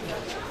here.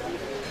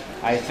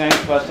 I thank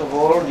first of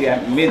all the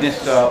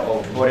Minister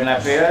of Foreign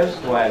Affairs,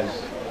 who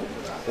has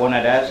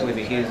honored us with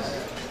his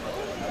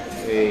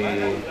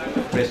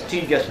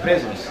prestigious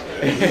presence,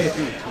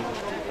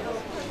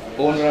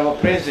 honorable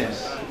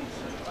presence,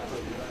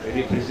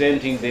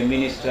 representing the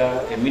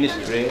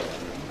ministry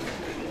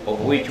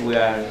of which we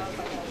are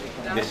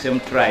the same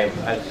tribe,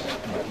 as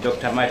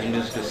Dr. Martin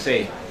used to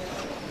say.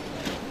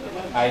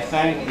 I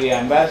thank the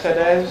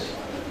ambassadors.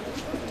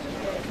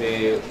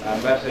 The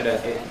ambassador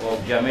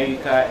of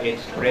Jamaica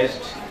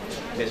expressed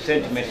the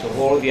sentiments of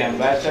all the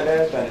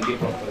ambassadors and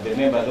the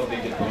members of the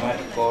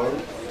diplomatic corps.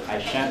 I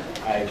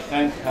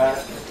thank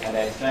her, and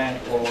I thank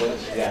all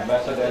the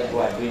ambassadors who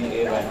have been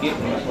able, and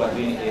diplomats who have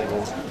been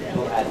able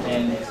to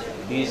attend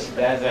this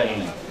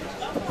gathering.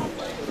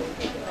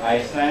 I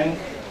thank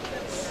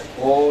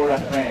all our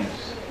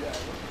friends,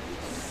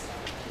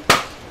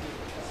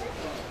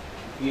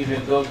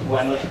 even those who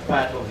are not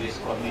part of this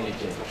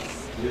community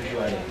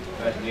usually,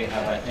 but they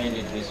have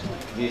attended this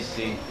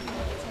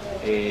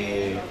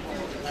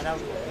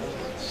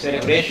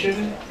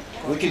celebration,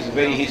 which is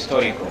very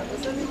historical.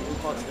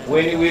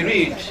 When we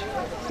read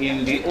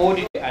in the Old,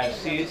 I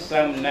see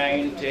Psalm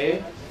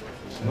 90,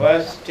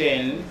 verse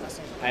 10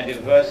 and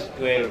verse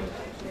 12.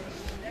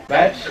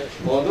 But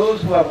for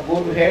those who have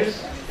good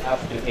health, up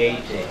to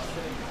 80.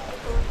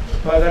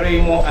 Father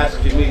Raymond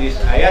asked me this.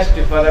 I asked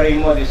Father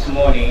Raymond this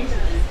morning,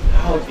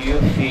 how do you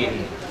feel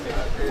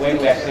when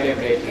we are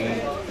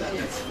celebrating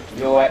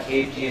your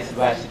 80th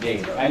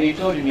birthday? And he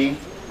told me,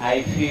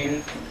 I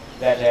feel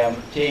that I am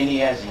 10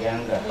 years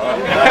younger.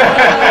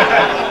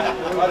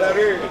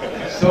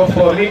 So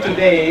for me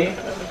today,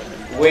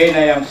 when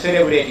I am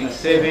celebrating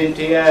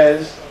 70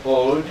 years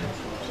old,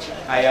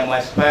 I am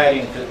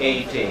aspiring to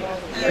 80.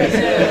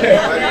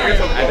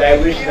 And I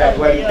wish that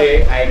one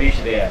day I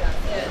reach there.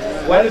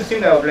 One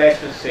thing I would like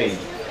to say,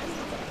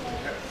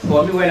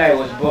 for me when I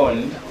was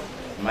born,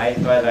 my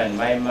father and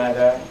my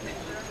mother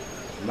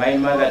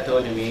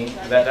told me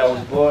that I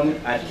was born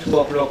at 2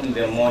 o'clock in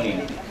the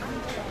morning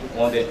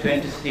on the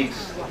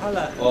 26th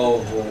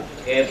of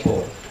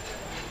April.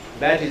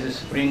 That is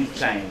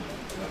springtime.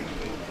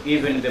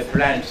 Even the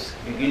plants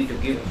begin to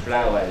give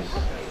flowers.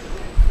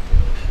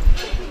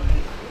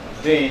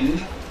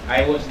 Then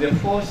I was the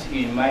fourth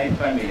in my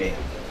family.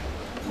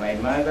 My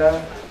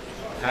mother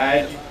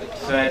had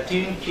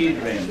 13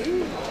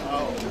 children.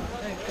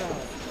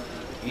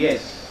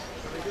 Yes,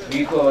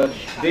 because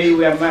they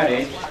were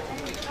married.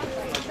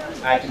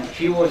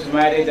 She was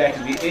married at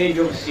the age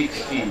of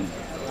 16.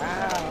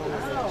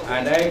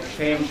 And I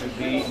came to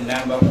be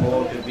number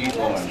 4 to be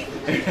born.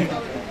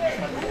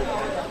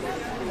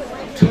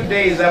 2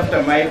 days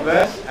after my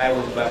birth, I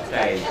was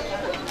baptized,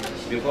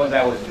 because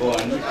I was born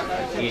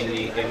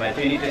in a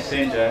maternity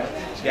center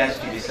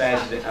just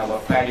beside our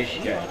parish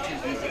church.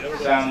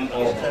 Some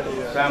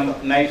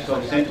Knights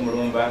of St.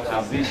 Murumba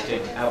have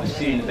visited, have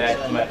seen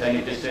that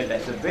maternity center.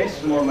 It's a very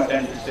small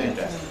maternity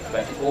center,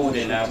 but old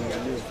enough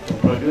to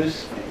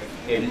produce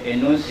a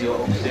nuncio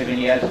of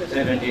 70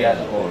 years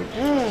old.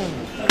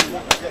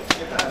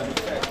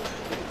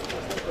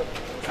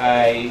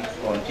 I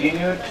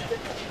continued.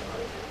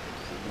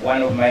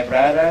 One of my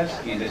brothers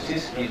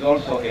is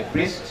also a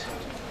priest.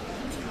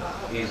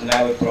 He is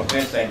now a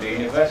professor at the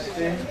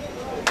university.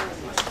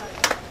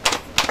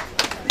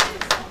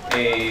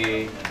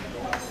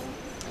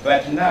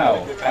 But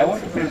now, I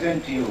want to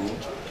present to you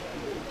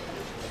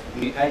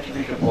the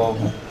Archbishop of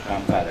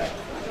Kampala.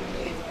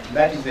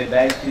 That is the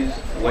diocese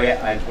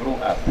where I grew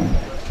up.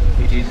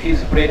 It is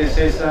his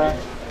predecessor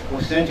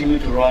who sent me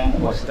to Rome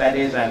for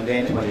studies and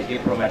then for the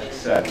diplomatic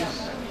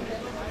service.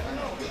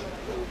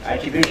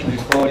 Archbishop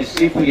is called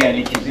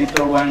Cyprian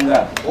Kizito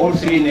Rwanga. All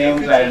 3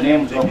 names are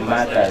names of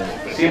martyrs.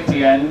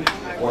 Cyprian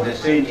was a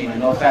saint in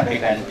North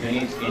Africa and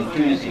in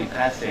Tunis in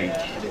Carthage.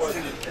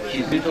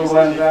 Kizito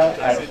Rwanga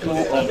are 2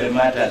 of the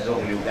martyrs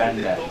of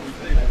Uganda.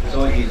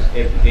 So he's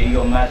a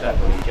real martyr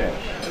for the church.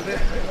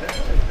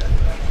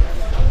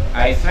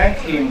 I thank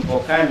him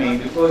for coming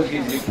because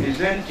he's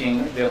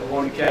representing the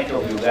whole church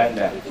of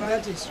Uganda.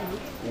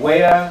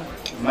 Where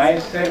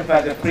myself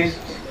as a priest,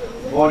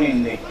 born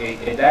in a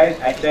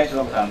diocese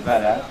of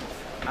Kampala,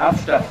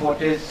 after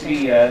 43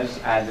 years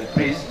as a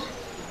priest,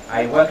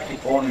 I worked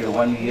only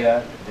 1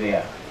 year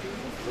there.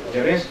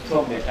 The rest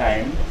of the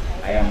time,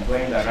 I am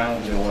going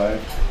around the world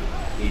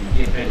in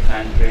different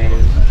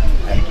countries,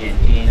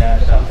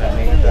 Argentina, South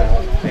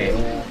America,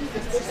 Peru,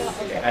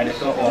 and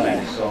so on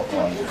and so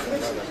on.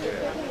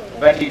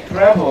 But he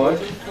traveled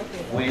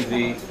with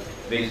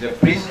there is a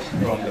priest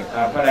from the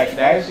Papal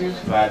Diocese,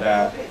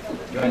 Father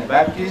John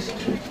Baptist.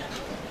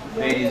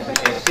 There is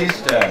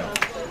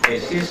a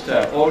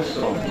sister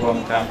also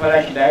from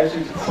Kampala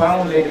Diocese,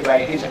 founded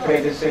by his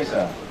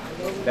predecessor,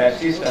 the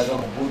Sisters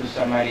of Good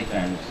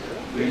Samaritans.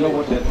 We know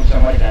what the Good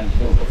Samaritans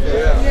do.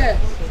 Yes.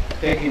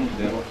 Take him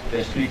to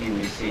the street, you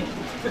will see.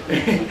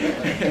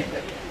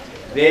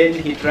 Then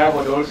he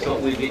traveled also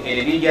with a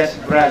religious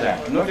brother,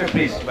 not a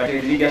priest, but a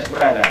religious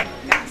brother.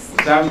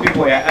 Some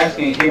people were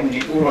asking him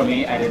in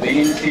Uromi at the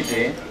Benin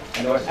city,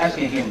 and I was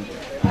asking him,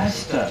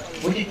 Pastor,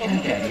 which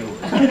church are you?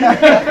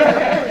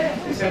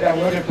 He said, I'm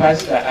not a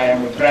pastor, I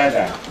am a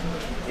brother,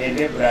 a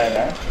lay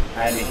brother,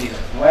 and he's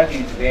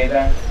working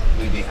together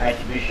with the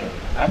Archbishop.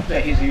 After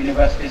his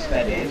university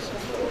studies,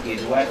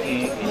 he's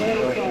working in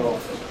social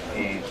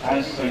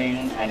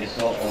counseling and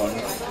so on,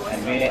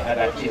 and many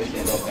other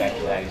activities of the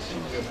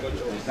Archdiocese.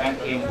 We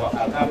thank him for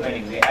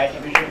accompanying the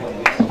Archbishop on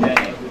this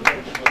journey.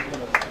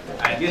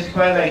 And this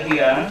father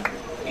here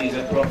is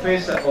a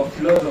professor of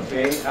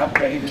philosophy.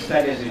 After his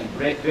studies in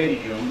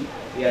Belgium,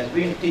 he has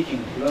been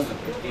teaching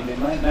philosophy in the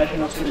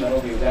National Seminary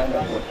of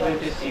Uganda for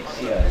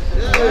 26 years.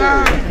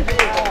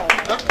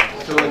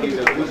 So he's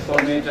a good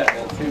formator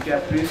of future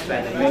priests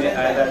and many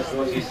others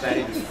who he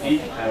studied to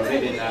teach and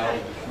already now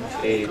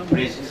a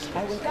priest.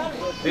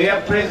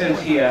 Their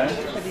presence here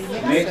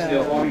makes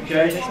the whole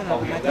Church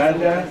of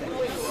Uganda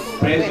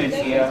present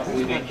here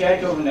with the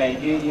Church of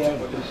Nigeria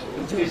to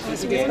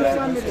piece together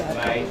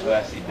my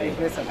birthday.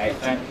 I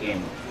thank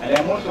him. And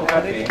I'm also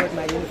happy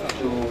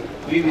to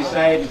be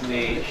beside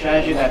the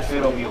Charge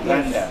d'Affaires of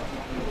Uganda.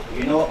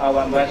 You know,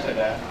 our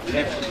ambassador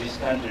left this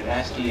country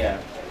last year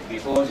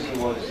because he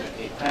was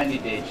a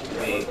candidate to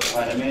the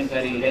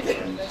parliamentary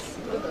elections,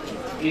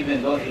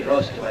 even though he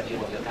lost, but he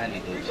was a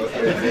candidate.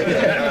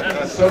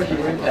 So he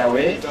went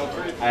away,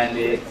 and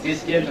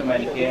this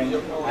gentleman came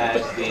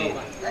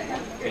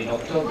in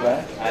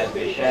October as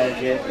the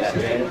Charge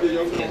d'Affaires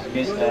is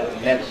Mr.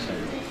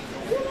 Nelson.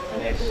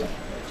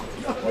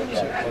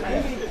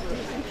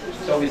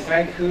 So we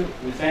thank you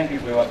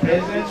for your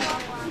presence.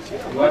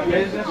 Your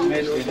presence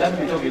makes the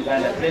government of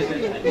Uganda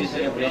present at this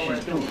celebration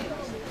too.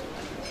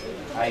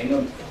 I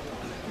know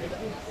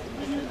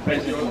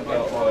President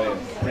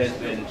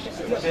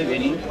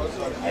Museveni,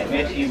 I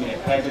met him in a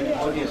private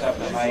audience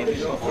after my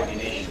episcopal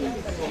ordination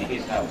in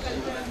his house.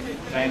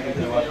 Thank you for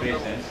your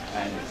presence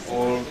and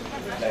all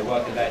the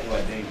work that you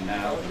are doing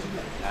now.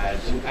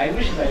 I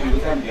wish that you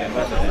become the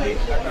ambassador.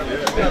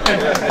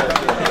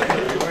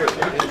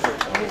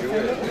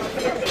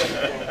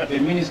 The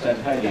minister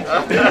had it.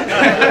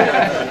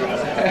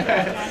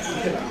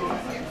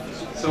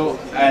 So,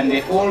 and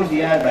all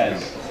the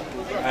others,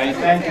 I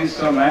thank you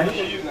so much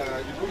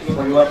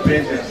for your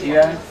presence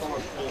here,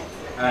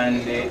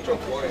 and I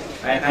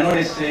can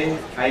only say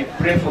I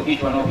pray for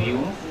each one of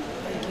you,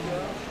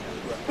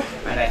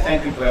 and I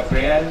thank you for your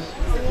prayers.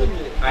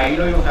 I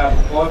know you have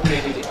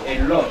cooperated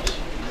a lot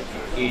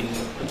in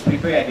to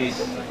prepare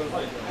this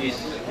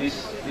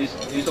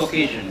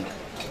occasion.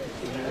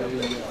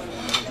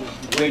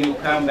 When you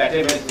come, that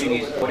everything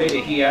is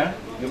already here.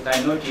 You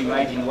cannot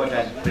imagine what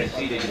has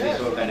preceded this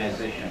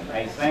organization.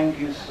 I thank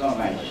you so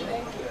much.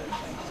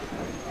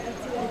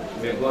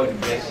 May God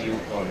bless you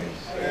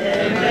always.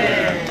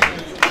 Amen.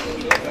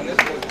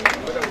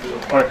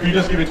 All right, can you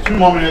just give it 2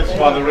 more minutes?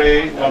 Father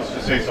Ray wants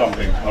to say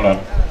something. Hold on. I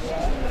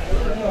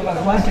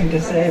have one thing to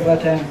say,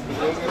 but I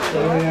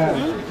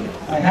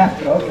have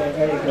to. Okay,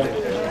 very good.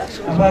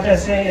 And what I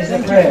say is a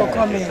prayer.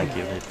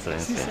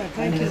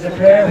 And it is a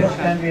prayer which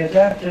can be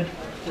adapted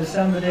to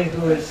somebody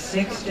who is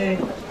 60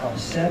 or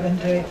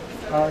 70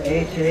 or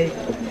 80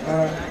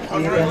 or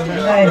even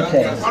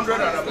 90.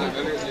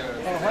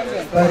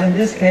 But in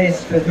this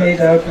case, it was made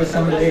out for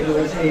somebody who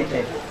was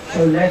 80.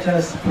 So let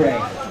us pray.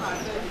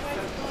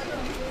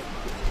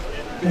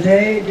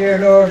 Today, dear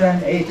Lord,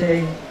 I'm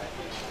 80.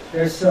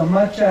 There's so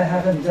much I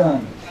haven't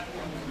done.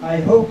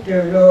 I hope,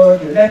 dear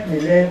Lord, you let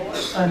me live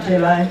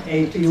until I'm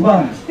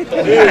 81.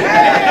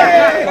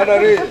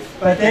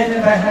 But then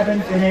if I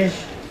haven't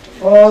finished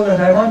all that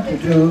I want to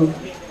do,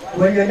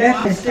 will you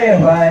let me stay a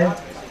while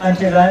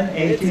until I'm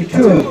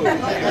 82?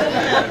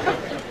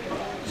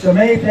 So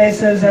many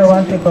places I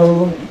want to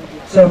go,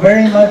 so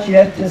very much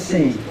yet to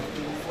see.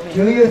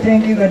 Do you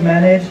think you could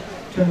manage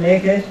to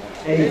make it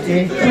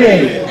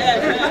 83?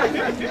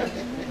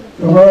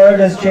 The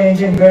world is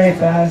changing very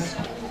fast.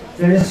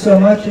 There is so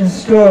much in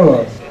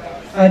store.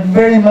 I'd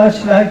very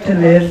much like to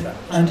live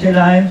until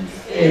I'm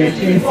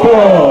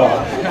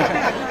 84.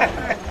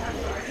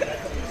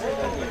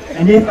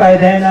 And if by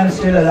then I'm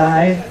still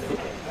alive,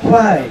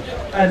 why?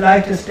 I'd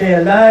like to stay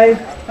alive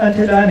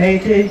until I'm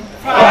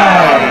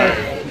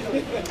 85.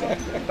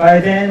 By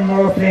then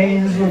more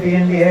planes will be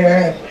in the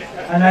air,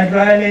 and I'd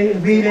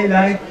really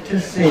like to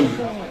see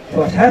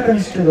what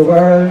happens to the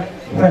world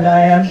when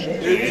I am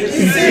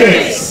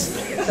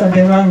 86.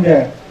 Something wrong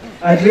there.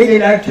 I'd really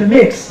like to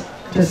mix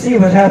to see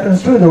what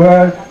happens to the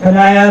world when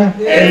I am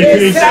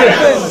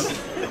 86.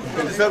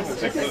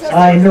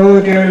 I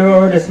know, dear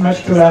Lord, it's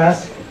much to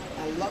ask,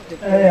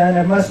 and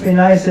it must be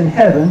nice in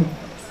heaven,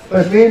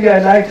 but really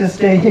I'd like to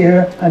stay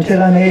here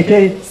until I'm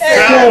 87.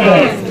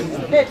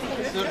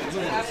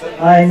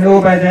 I know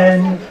by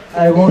then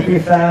I won't be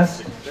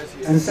fast,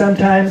 and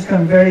sometimes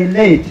come very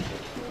late.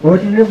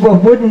 Wouldn't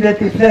it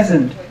be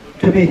pleasant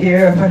to be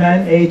here when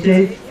I'm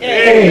 88?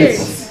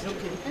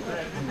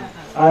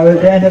 I will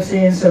then have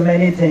seen so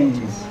many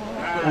things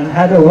and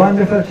had a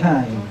wonderful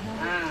time.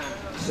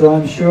 So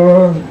I'm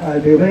sure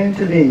I'll be willing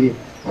to leave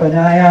when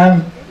I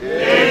am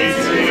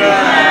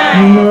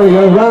 89. No,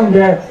 you're wrong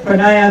there.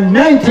 When I am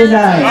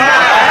 99.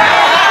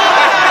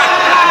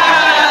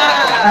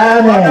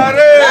 Amen.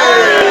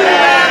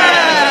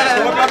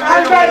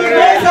 And by the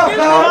grace of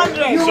God,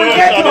 you will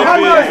get to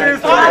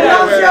 100. And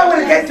Nuncio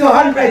will get to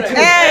 100 too.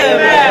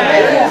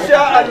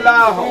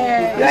 Inshallah.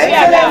 Your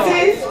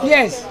Excellencies.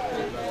 Yes.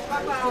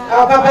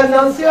 Our Papal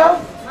Nuncio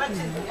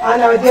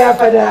and our dear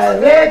Father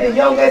Ray, the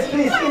youngest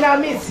priest in our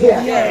midst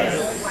here. Yes.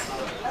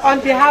 On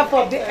behalf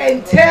of the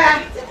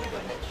entire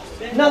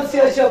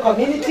Nuncio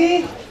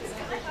community,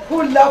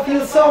 who love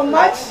you so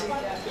much,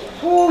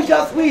 who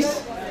just wish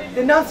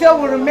the Nuncio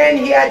will remain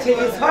here till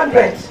he's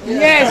 100.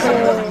 Yes.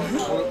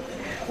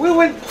 We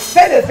will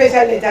send a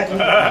special letter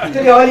to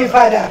the Holy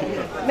Father,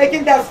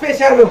 making that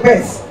special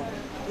request.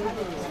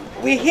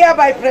 We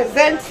hereby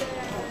present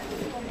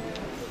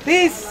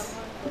this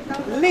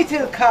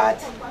little card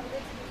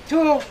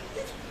to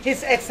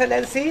His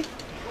Excellency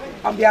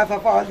on behalf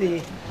of all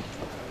the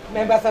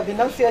members of the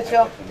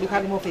Nuncio. You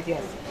can remove it,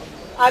 yes.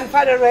 And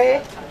Father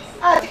Ray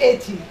at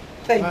 80.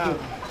 Thank you.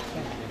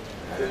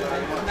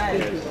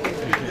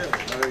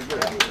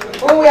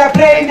 Oh, we are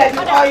praying that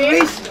you all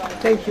reach.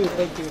 Thank you,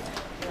 thank you.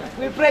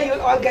 We pray you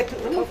all get to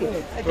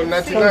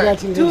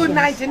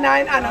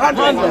 299 and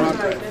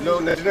 100. No,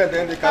 99,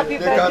 then they can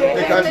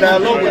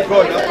dialogue with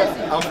God.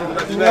 I'm from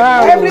 99.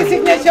 Wow. Every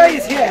signature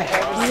is here.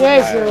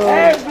 Yes.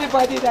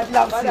 Everybody that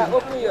loves you.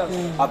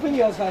 Open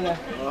yours, Father.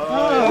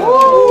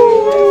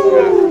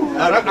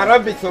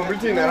 Arabic, some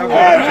written Arabic.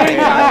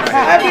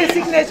 Every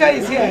signature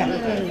is here.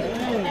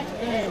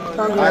 I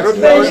wrote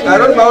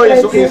my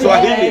in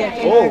Swahili.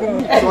 Oh,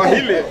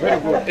 Swahili. Very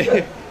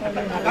good.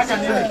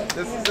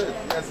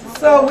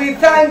 So we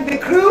thank the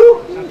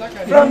crew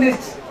from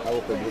this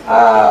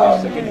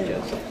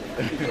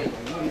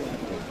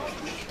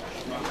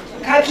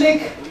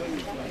Catholic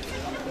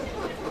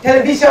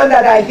television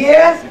that are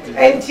here,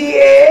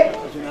 NTA,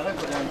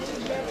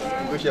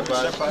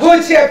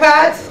 Good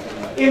Shepherds.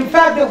 In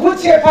fact, the Good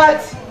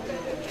Shepherds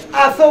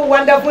are so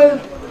wonderful.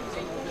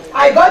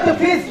 I got the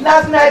priest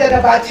last night at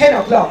about 10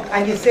 o'clock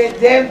and he said,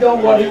 "Them,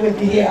 don't worry, we'll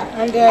be here."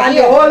 And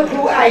the whole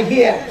crew are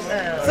here.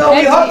 So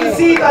we hope to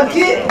see you on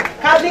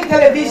Catholic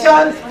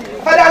television.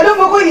 Father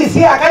Lumugu is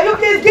here. Can you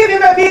please give him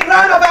a big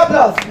round of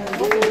applause?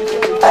 Father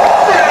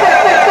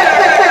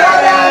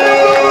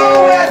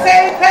Lumugu, we are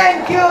saying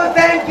thank you,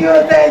 thank you,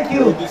 thank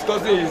you.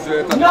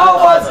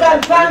 No words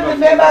can thank the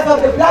members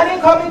of the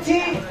planning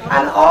committee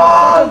and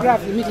all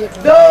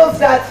those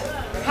that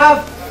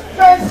have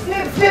spent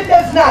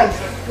sleepless nights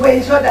to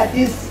ensure that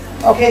this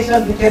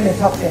occasion became a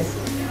success.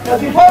 Now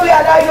before we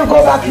allow you to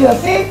go back to your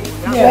seat,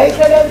 Your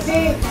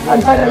Excellency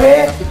and Father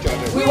Ray,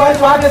 we want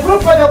to have a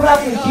group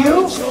photograph with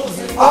you,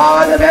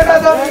 all the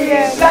members of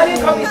the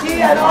planning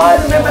committee and all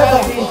the members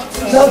of the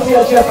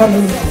Nuncio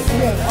community.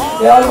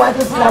 They all want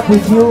to snap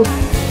with you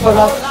for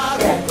us.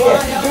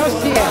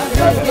 Just here.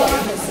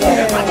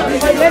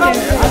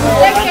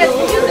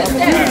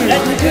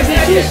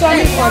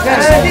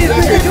 This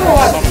is the two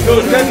ones.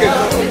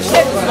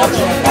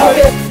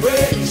 Okay.